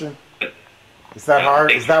question? Is that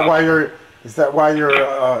hard? Is that why you're? Is that why you're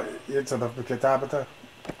into the Kitabata?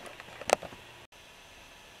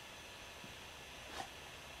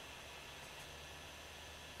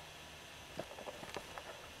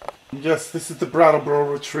 Yes, this is the Brattleboro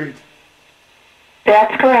Retreat.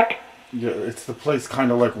 That's correct. Yeah, it's the place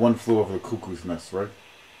kind of like One Flew Over the Cuckoo's Nest, right?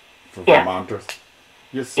 For Vermonters.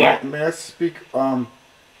 Yes, yeah. May I speak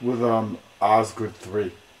with Osgood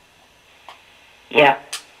 3? Yeah.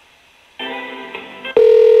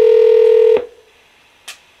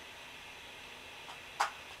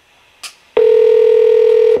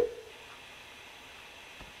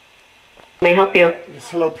 May I help you? Yes,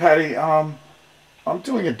 hello, Patty. I'm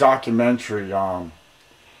doing a documentary, and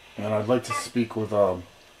I'd like to speak with the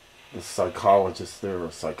psychologist there,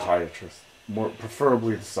 or psychiatrist. More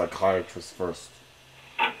preferably the psychiatrist first.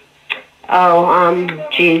 Oh,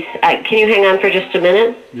 geez. Can you hang on for just a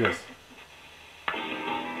minute? Yes.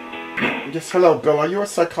 Yes, hello, Bill. Are you a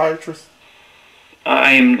psychiatrist?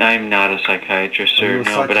 I'm not a psychiatrist, sir. Are you a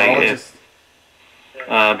psychologist?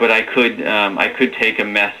 But I could take a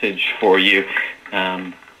message for you.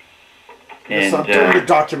 Yes, I'm doing a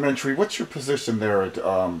documentary. What's your position there at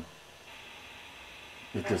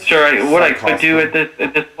this? Sir, what I could do at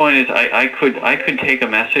this point is I could take a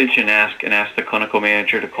message and ask the clinical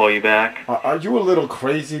manager to call you back. Are you a little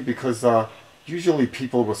crazy? Because usually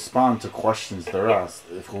people respond to questions they're asked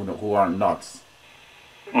who aren't nuts.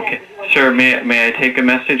 Okay, sir. May I take a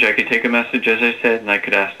message? I could take a message, as I said, and I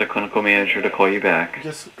could ask the clinical manager to call you back.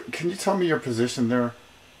 Yes. Can you tell me your position there?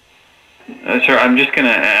 Sir, I'm just going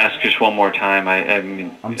to ask just one more time.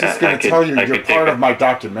 I'm just going to tell you, you're part of my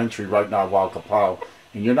documentary right now, Wal Kapow,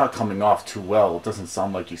 and you're not coming off too well. It doesn't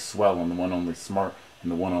sound like you swell on the one only smart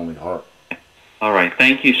and the one only heart. All right.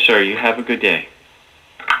 Thank you, sir. You have a good day.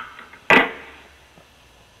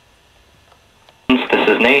 This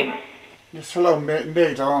is Nate. Yes, hello,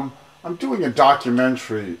 Nate. I'm doing a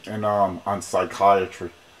documentary on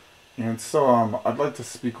psychiatry, and so I'd like to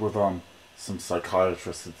speak with some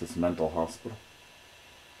psychiatrists at this mental hospital.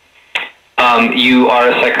 You are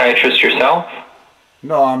a psychiatrist yourself?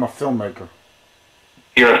 No, I'm a filmmaker.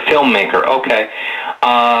 You're a filmmaker, okay.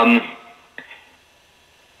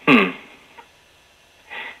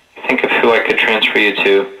 Think of who I could transfer you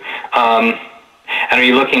to. And are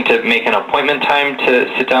you looking to make an appointment time to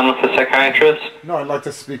sit down with a psychiatrist? No, I'd like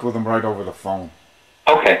to speak with him right over the phone.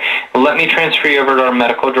 Okay. Well, let me transfer you over to our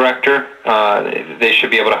medical director. They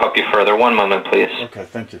should be able to help you further. One moment, please. Okay,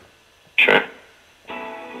 thank you. Sure.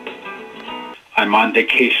 I'm on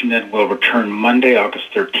vacation and will return Monday,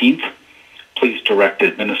 August 13th. Please direct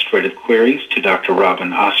administrative queries to Dr.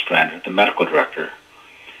 Robin Ostrander, the medical director.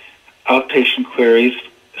 Outpatient queries,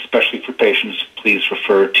 especially for patients, please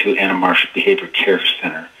refer to Anna Marsh Behavior Care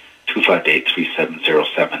Center,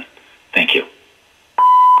 258-3707. Thank you.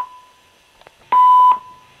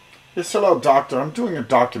 Yes, hello, doctor. I'm doing a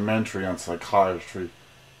documentary on psychiatry,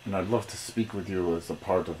 and I'd love to speak with you as a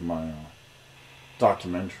part of my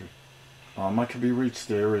documentary. I can be reached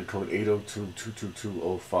at area code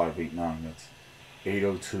 802-222-0589. That's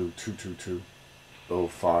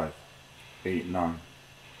 802-222-0589.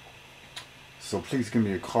 So please give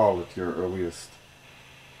me a call at your earliest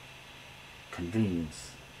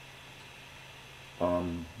convenience.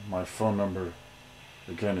 My phone number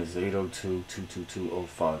again is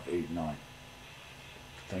 802-222-0589.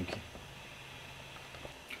 Thank you.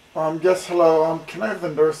 Yes, hello. Can I have the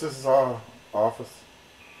nurse's office?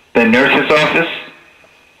 The nurse's office?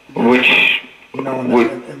 Yeah. Which? You know,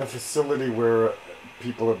 in the facility where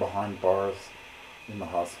people are behind bars in the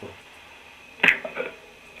hospital.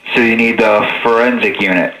 So you need the forensic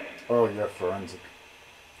unit? Oh, yeah, forensic.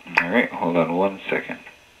 All right, hold on one second.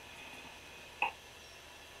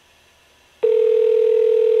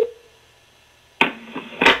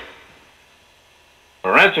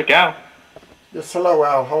 Forensic, Al. Yes, hello,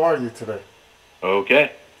 Al. How are you today?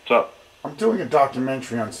 Okay. What's up? I'm doing a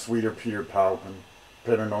documentary on Sweeter Peter Palpin,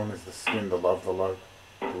 better known as the skin, the love, the light,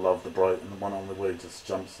 the love, the bright, and the one only way just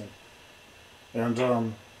jumps in.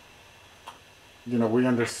 And, you know, we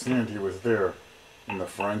understand he was there in the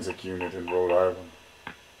forensic unit in Rhode Island.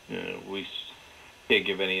 Yeah, we can't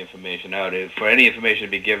give any information out. If for any information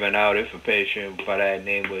to be given out, if a patient by that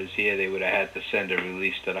name was here, they would have had to send a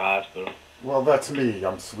release to the hospital. Well, that's me.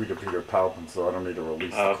 I'm Sweeter Peter Palpin, so I don't need a release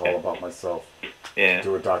to call about myself. Yeah.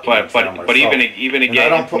 Do a documentary on myself. But even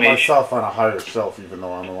again, I don't put myself on a higher shelf, even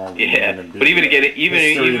though I'm the only human but even again,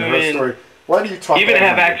 even why do you talk? Even over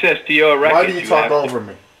have me? access to your records. Why do you talk over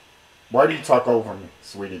me? Why do you talk over me,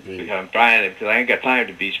 Sweetie Pete? Because I'm trying to, because I ain't got time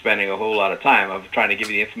to be spending a whole lot of time. I'm trying to give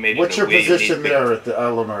you the information. What's your position there at the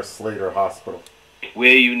Eleanor Slater Hospital?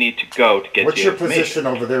 Where you need to go to get What's your your position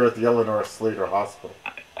over there at the Eleanor Slater Hospital?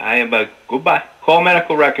 I am a goodbye. Call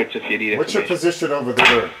medical records if you need What's your position over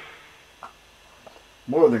there?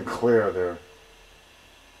 More than Claire there.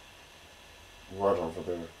 What over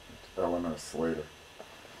there? Eleanor Slater.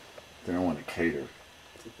 They don't want to cater.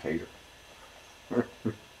 It's a pater.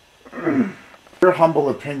 Your humble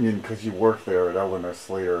opinion, because you work there at Eleanor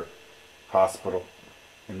Slater Hospital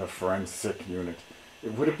in the forensic unit.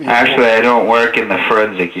 Would it be Actually, I don't work in the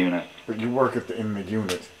forensic unit. But you work in the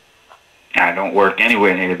unit. I don't work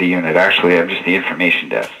anywhere near the unit. Actually, I'm just the information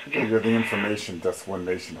desk. You're the information desk, one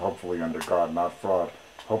nation, hopefully under God, not fraud.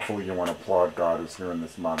 Hopefully you want to applaud God who's here in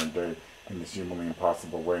this modern day, in this humanly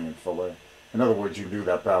impossible way in filet. In other words, you knew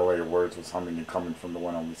that ballet of words was humming and coming from the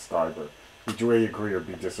one only Skyber. Would you A, agree or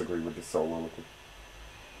B, disagree with the soliloquy?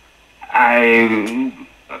 I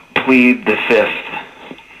plead the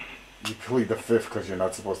fifth. You plead the fifth because you're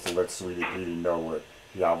not supposed to let Sweetie Petey know what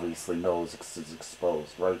he obviously knows is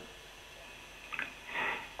exposed, right?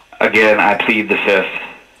 Again, I plead the fifth.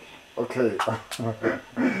 Okay.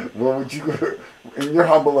 Well, would you, in your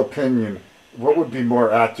humble opinion, what would be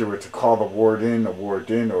more accurate to call the ward in, a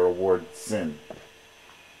ward in, or a ward sin?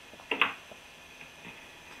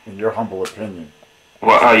 In your humble opinion.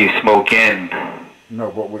 What are you smoking?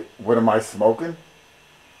 No, but what am I smoking?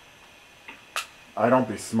 I don't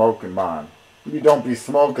be smoking, man. You don't be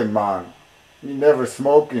smoking, man. You never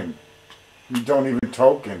smoking. You don't even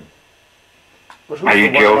token. But who's are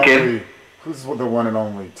you joking? Who's the one and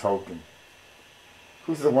only token?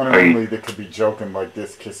 Who's the one and only that could be joking like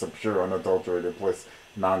this, kiss of pure unadulterated bliss,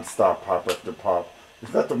 non-stop pop after pop? Is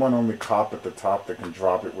that the one only cop at the top that can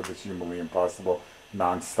drop it with this humanly impossible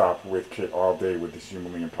non-stop wit kit all day with this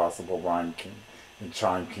humanly impossible rhyme king and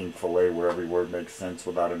chime king fillet where every word makes sense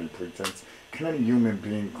without any pretense? Can any human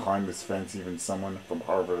being climb this fence, even someone from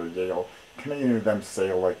Harvard or Yale? Can any of them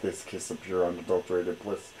sail like this, kiss of pure unadulterated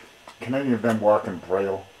bliss? Can any of them walk in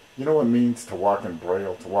braille? You know what it means to walk in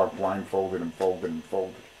braille, to walk blindfolded and folded and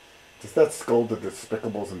folded? Does that scold the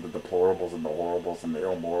despicables and the deplorables and the horribles and the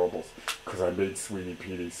immorables because I made Sweetie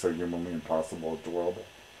Petey so humanly impossible adorable?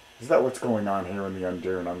 Is that what's going on here in the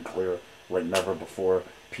undear and unclear, like never before?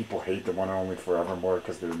 People hate the one and only forevermore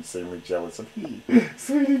because they're insanely jealous of he,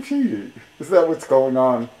 Sweetie Petey. Is that what's going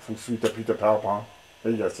on from Sweeter Peter Palpin?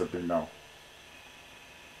 Hey, yes or be no?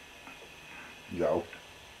 Yo.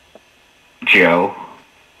 Joe.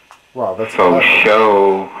 Wow, that's clever.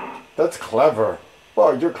 Show. That's clever.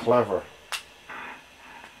 Wow, you're clever.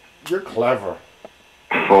 You're clever.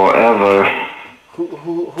 Forever.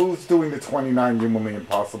 Who's doing the 29 humanly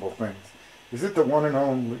impossible things? Is it the one and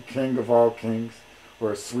only king of all kings?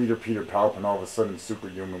 Or a Sweeter Peter Palpin all of a sudden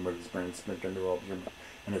superhuman with his brain spinning into all human?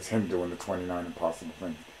 And it's him doing the 29 impossible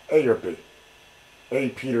things. A or B? A,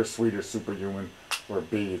 Peter Sweeter superhuman. Or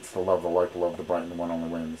B, it's the love, the light, the love, the bright, and the one only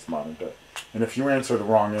way in this modern day. And if you answer the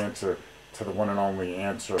wrong answer to the one and only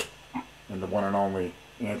answer, and the one and only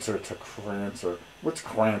answer to cancer, what's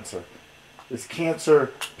cancer? Is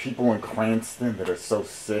cancer people in Cranston that are so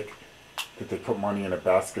sick that they put money in a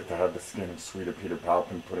basket to have the skin of Sweeter Peter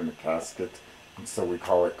Palpin put in a casket, and so we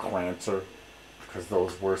call it cancer, because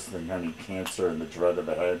those worse than any cancer and the dread of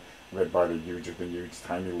the head, led by the huge of the huge,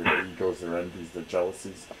 tiny little egos, their envies, their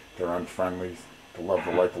jealousies, their unfriendlies, the love,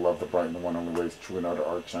 the light, the love, the bright, and the one and only way is true and utter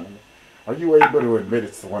arch enemy. Are you able to admit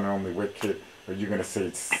it's the one and only wit kid? Or are you going to say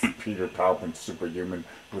it's Peter Palpin, superhuman,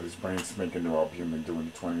 with his brain sminking to albumin, doing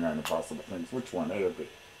the 29 impossible things? Which one, A or B?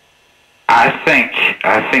 I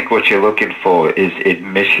think what you're looking for is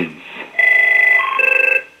admissions.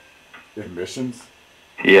 Admissions?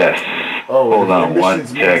 Yes. Oh, hold on one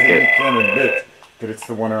second. You can't admit that it's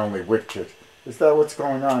the one and only wit kid. Is that what's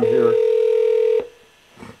going on here?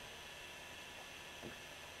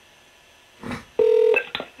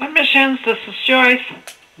 Admissions, this is Joyce.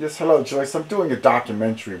 Yes, hello, Joyce. I'm doing a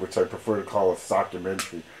documentary, which I prefer to call a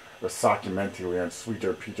sockumentary, or sockumentary, on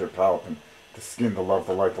Sweeter Peter Palpin, the skin, the love,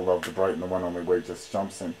 the light, the love, the bright, and the one only way just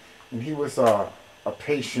jumps in. And he was a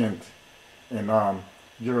patient, and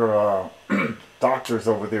your doctors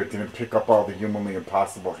over there didn't pick up all the humanly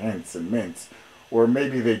impossible hints and mints. Or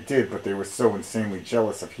maybe they did, but they were so insanely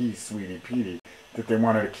jealous of Sweetie Petey, that they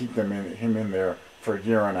wanted to keep him in there for a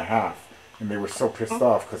year and a half. And they were so pissed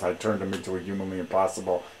off because I turned him into a humanly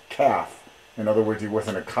impossible calf. In other words, he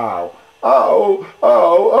wasn't a cow. Oh,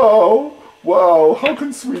 oh, oh, whoa, how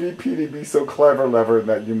can Sweetie Petey be so clever in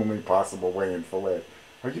that humanly impossible way in fillet?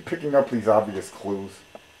 Are you picking up these obvious clues?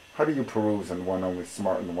 How do you peruse in one only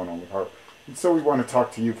smart and the one only heart? And so we want to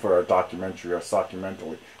talk to you for our documentary, our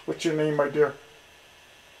sockumentally. What's your name, my dear?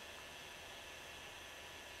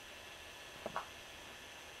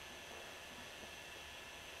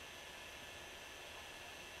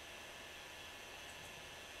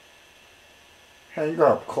 Hang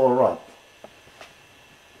up, call her up.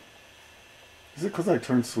 Is it because I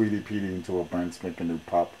turned Sweetie Petey into a brand spanking new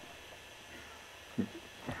pup?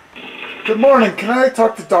 Good morning, can I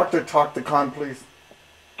talk to Dr. Tocticon, please?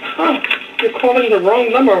 Huh, you're calling the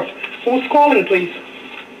wrong number. Who's calling, please?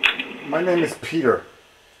 My name is Peter.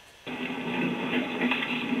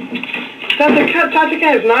 Dr.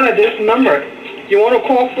 Tocticon is not at this number. You want to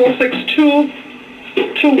call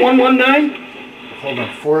 462-2119? Hold on,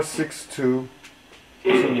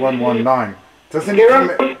 462-2119. Doesn't it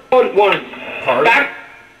Here, come one. Pardon? Back.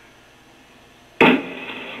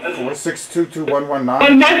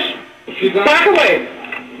 462-2119. Back away.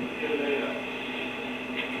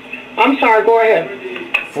 I'm sorry, go ahead.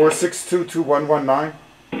 462-2119?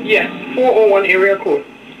 Yes, 401 area code.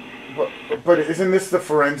 But isn't this the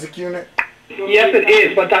forensic unit? Yes, it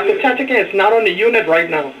is, but Dr. Tocticon is not on the unit right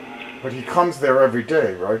now. But he comes there every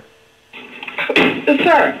day, right?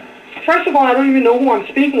 Sir, first of all, I don't even know who I'm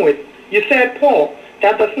speaking with. You said Paul.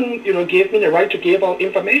 That doesn't, give me the right to give out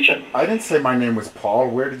information. I didn't say my name was Paul.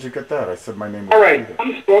 Where did you get that? I said my name was All right. Peter.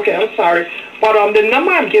 I'm sorry. But the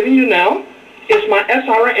number I'm giving you now is my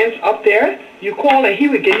SRN's up there. You call and he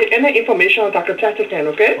will give you any information on Dr. Tocticon,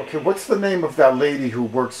 okay? Okay, what's the name of that lady who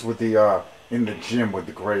works with the in the gym with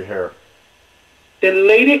the gray hair? The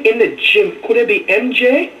lady in the gym. Could it be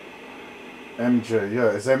MJ? MJ, yeah.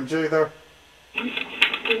 Is MJ there?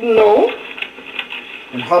 No.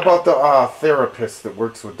 And how about the therapist that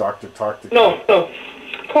works with Dr. Tocticon? No.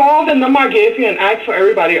 Call the number I gave you and ask for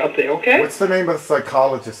everybody up there, okay? What's the name of the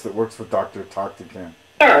psychologist that works with Dr. Tocticon?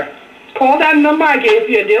 Sir, call that number I gave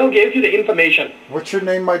you and they'll give you the information. What's your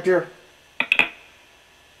name, my dear?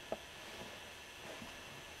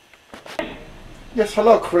 Yes,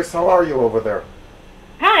 hello, Chris. How are you over there?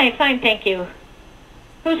 Hi, fine, thank you.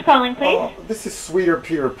 Who's calling, please? This is Sweeter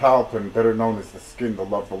Peter Palpin, better known as the skin, the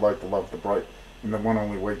love, the light, the love, the bright, and the one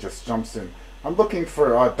only way just jumps in. I'm looking for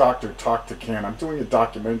Dr. Tocticon. I'm doing a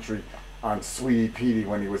documentary on Sweetie Petey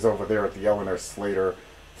when he was over there at the Eleanor Slater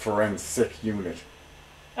Forensic Unit.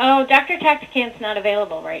 Oh, Dr. Tocticon's not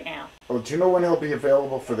available right now. Oh, do you know when he'll be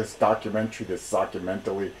available for this documentary, this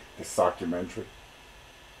sockumentary?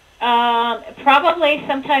 Probably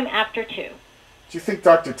sometime after 2. Do you think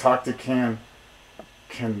Dr. Tocticon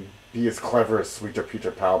can be as clever as Sweeter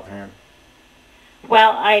Peter Palpin?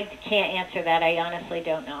 Well, I can't answer that. I honestly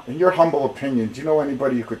don't know. In your humble opinion, do you know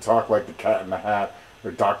anybody who could talk like the Cat in the Hat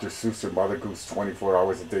or Dr. Seuss or Mother Goose 24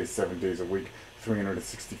 hours a day, 7 days a week,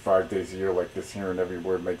 365 days a year like this here, and every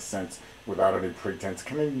word makes sense without any pretense?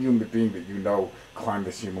 Can any human being that you know climb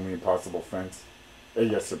this humanly impossible fence? A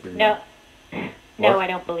yes or B no? No, I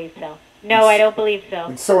don't believe so. No, I don't believe so.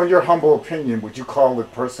 And so in your humble opinion, would you call a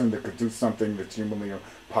person that could do something that's humanly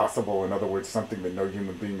impossible, in other words, something that no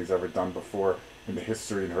human being has ever done before in the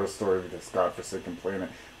history and her story of this godforsaken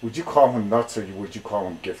planet, would you call him nuts or would you call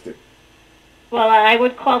him gifted? Well, I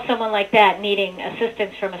would call someone like that needing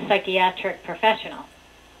assistance from a psychiatric professional.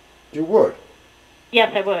 You would?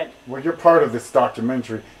 Yes, I would. Well, you're part of this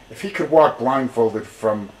documentary. If he could walk blindfolded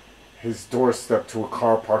from his doorstep to a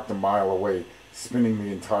car parked a mile away, spinning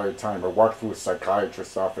the entire time, or walk through a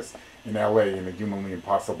psychiatrist's office in L.A. in a humanly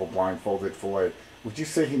impossible blindfolded fillet, would you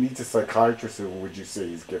say he needs a psychiatrist or would you say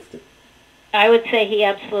he's gifted? I would say he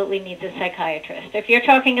absolutely needs a psychiatrist. If you're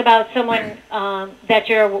talking about someone that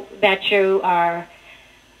you are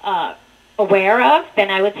aware of, then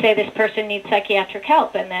I would say this person needs psychiatric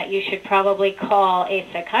help and that you should probably call a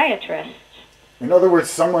psychiatrist. In other words,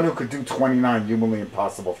 someone who could do 29 humanly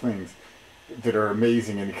impossible things that are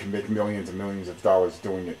amazing and he can make millions and millions of dollars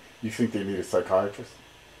doing it. You think they need a psychiatrist?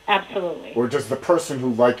 Absolutely. Or does the person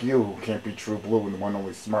who, like you, who can't be true blue and the one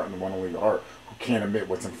only smart and the one only heart, who can't admit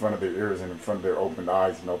what's in front of their ears and in front of their opened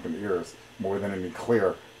eyes and open ears more than any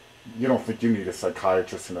clear, you don't think you need a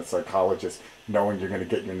psychiatrist and a psychologist knowing you're going to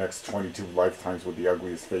get your next 22 lifetimes with the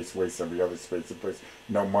ugliest face, waste, every other space and place,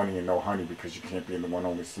 no money and no honey because you can't be in the one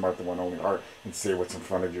only smart, the one only heart, and say what's in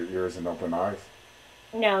front of your ears and open eyes?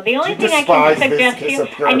 No, the only thing I can suggest to you,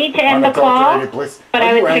 I need to end the call, but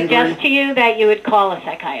I would suggest to you that you would call a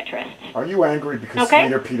psychiatrist. Are you angry because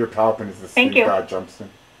Sweeter Peter Palpin is the skin God jumps in?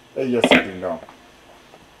 Yes, I do know.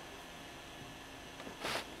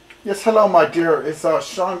 Yes, hello, my dear. Is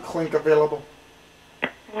Sean Klink available?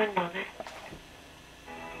 One moment.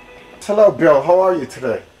 Hello, Bill. How are you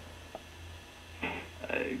today?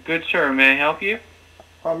 Good, sir. May I help you?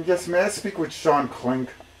 Yes, may I speak with Sean Klink?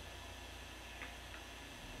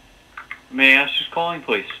 May I ask who's calling,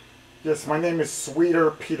 please? Yes, my name is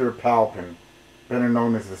Sweeter Peter Palpin, better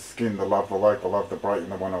known as the skin, the love, the light, the love, the bright,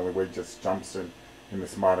 and the one only way just jumps in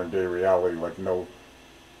this modern day reality like no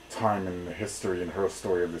time in the history and her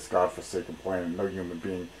story of this godforsaken planet. No human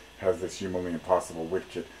being has this humanly impossible wit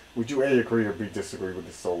kit. Would you A, agree or B, disagree with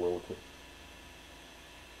this soliloquy?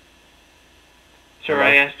 Sir, Hello?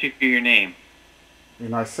 I asked you for your name.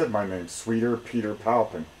 And I said my name, Sweeter Peter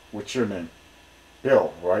Palpin. What's your name?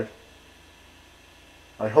 Bill, right?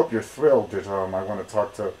 I hope you're thrilled that I want to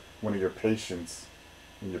talk to one of your patients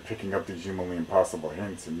and you're picking up these humanly impossible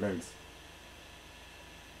hints and mints.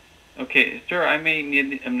 Okay, sir, I'm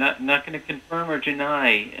not going to confirm or deny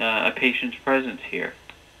a patient's presence here.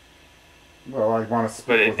 Well, I want to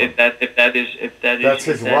speak with him. That's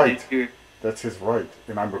his right. That's his right,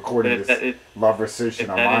 and I'm recording this conversation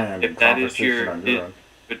on my end and conversation on your end.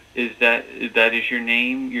 But that is your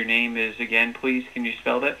name? Your name is, again, please, can you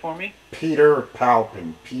spell that for me? Peter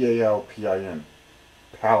Palpin, P-A-L-P-I-N,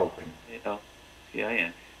 Palpin.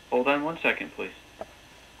 P-A-L-P-I-N. Hold on 1 second, please.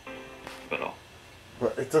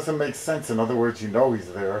 But it doesn't make sense. In other words, you know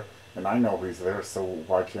he's there, and I know he's there, so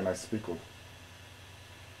why can't I speak with him?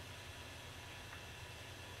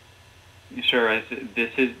 Sir,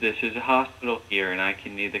 this is a hospital here, and I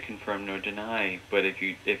can neither confirm nor deny. But if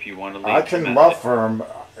you want to leave, I can love firm.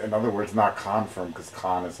 In other words, not confirm, because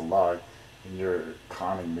con is a lie, and you're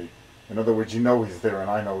conning me. In other words, you know he's there, and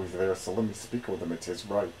I know he's there. So let me speak with him. It's his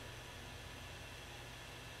right.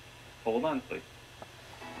 Hold on, please.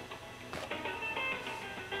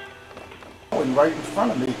 And right in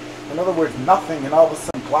front of me. In other words, nothing, and all of a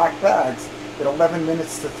sudden, black bags at 11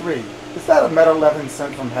 minutes to 3. Is that a Meta 11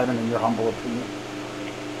 sent from heaven, in your humble opinion?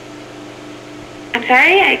 I'm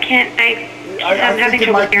sorry, I can't, I'm having think it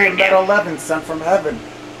trouble might be a hearing you. Meta 11 sent from heaven.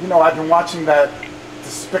 You know, I've been watching that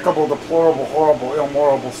despicable, deplorable, horrible,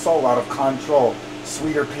 immortal soul out of control.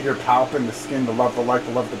 Sweeter Peter Palpin, the skin, the love, the light,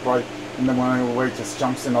 the love, the bright, and the one only way just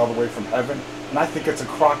jumps in all the way from heaven. And I think it's a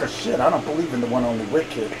crock of shit. I don't believe in the one only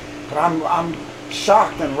wicked. But I'm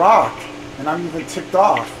shocked and rocked, and I'm even ticked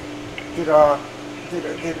off.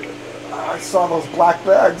 I saw those black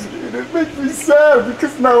bags, and it makes me sad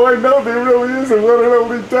because now I know there really is a one and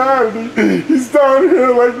only God. And he's down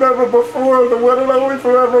here like never before, the one and only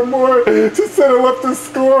forevermore, to settle up the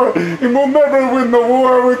score. And we'll never win the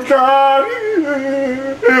war with God.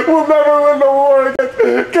 We'll never win the war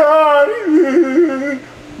against God.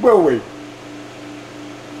 Will we?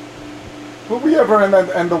 Will we ever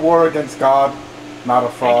end the war against God? Not a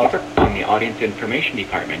fraud. Thank you for calling the Audience Information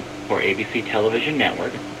Department for ABC Television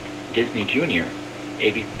Network, Disney Junior,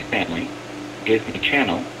 ABC Family, Disney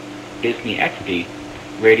Channel, Disney XD,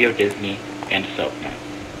 Radio Disney, and SoapNet.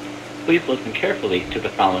 Please listen carefully to the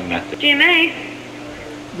following message. GMA.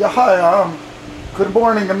 Yeah, hi, good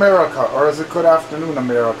morning, America, or is it good afternoon,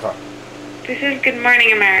 America? This is Good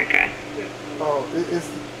Morning America. Oh,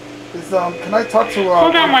 can I talk to,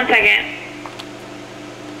 Hold on 1 second.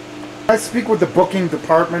 Can I speak with the booking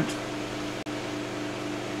department?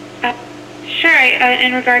 Sure,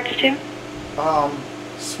 in regards to?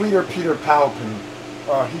 Sweeter Peter Palpin.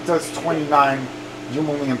 He does 29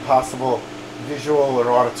 humanly impossible visual or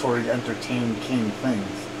auditory entertained king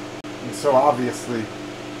things. And so obviously,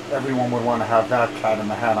 everyone would want to have that cat in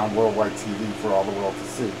the hat on worldwide TV for all the world to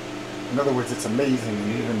see. In other words, it's amazing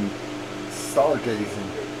and even stargazing,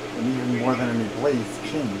 and even more than any Blaze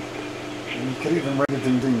King. And you could even ring a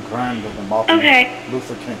ding-ding grand of the Martin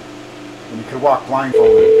Luther King. And you could walk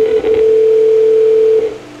blindfolded.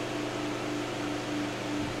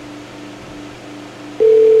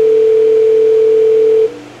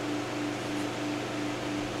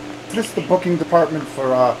 Is this the booking department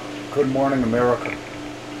for Good Morning America?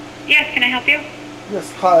 Yes, can I help you? Yes,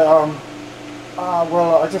 hi,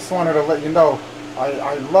 well, I just wanted to let you know,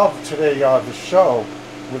 I love today, the show,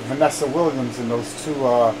 with Vanessa Williams and those two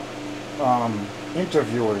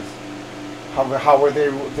interviewers. How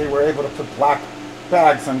they were able to put black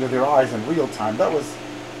bags under their eyes in real time. That was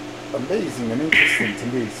amazing and interesting to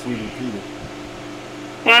me, Sweetie Petey.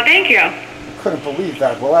 Well, thank you. I couldn't believe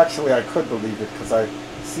that. Well, actually, I could believe it because I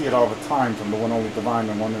see it all the time from the one only divine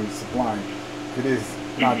and one only sublime. It is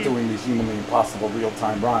not doing these humanly impossible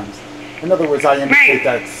real-time rhymes. In other words, I imitate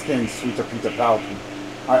that skin, Sweeter Peter Palpy.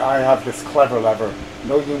 I have this clever lever.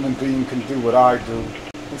 No human being can do what I do.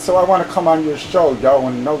 And so I want to come on your show, yo,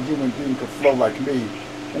 and no human being could flow like me.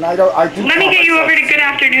 And I do. Let me get you over to Good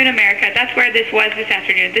Afternoon America. That's where this was this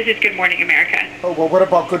afternoon. This is Good Morning America. Oh, well, what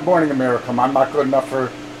about Good Morning America? I'm not good enough for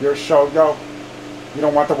your show, yo. You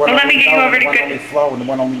don't want the one let me get you over to one only flow and the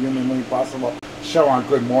one only humanly possible show on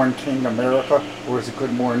Good Morning King America? Or is it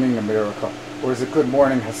Good Morning America? Or is it Good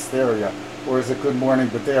Morning Hysteria? Or is it Good Morning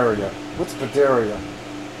Badaria? What's Badaria?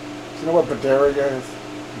 Do you know what Badaria is?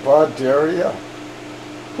 Badaria?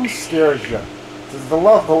 Who scares you? Does the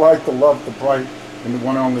love, the light, the love, the bright, and the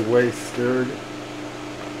one only way scared?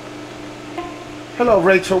 Hello,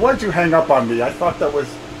 Rachel. Why'd you hang up on me? I thought that was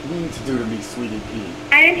mean to do to me, Sweetie Pea.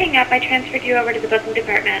 I didn't hang up. I transferred you over to the booking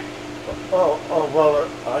department. Oh, well,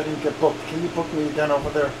 I didn't get booked. Can you book me again over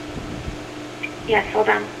there? Yes, hold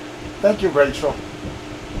on. Thank you, Rachel.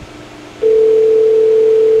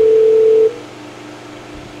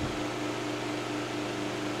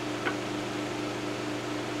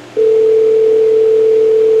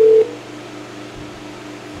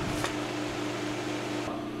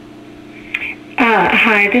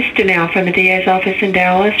 Hi, this is Danelle from the DA's office in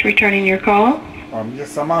Dallas, returning your call.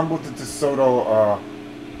 Yes, I'm on with the DeSoto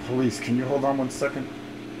police. Can you hold on 1 second?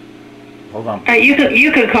 Hold on.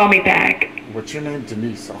 You can call me back. What's your name,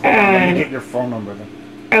 Denise? Hold on, let me get your phone number then.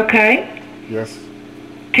 Okay. Yes.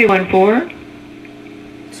 214.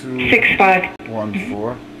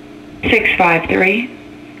 653.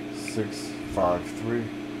 653.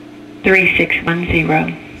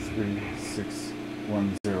 3610.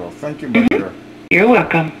 3610. Thank you, my dear. You're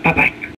welcome. Bye-bye.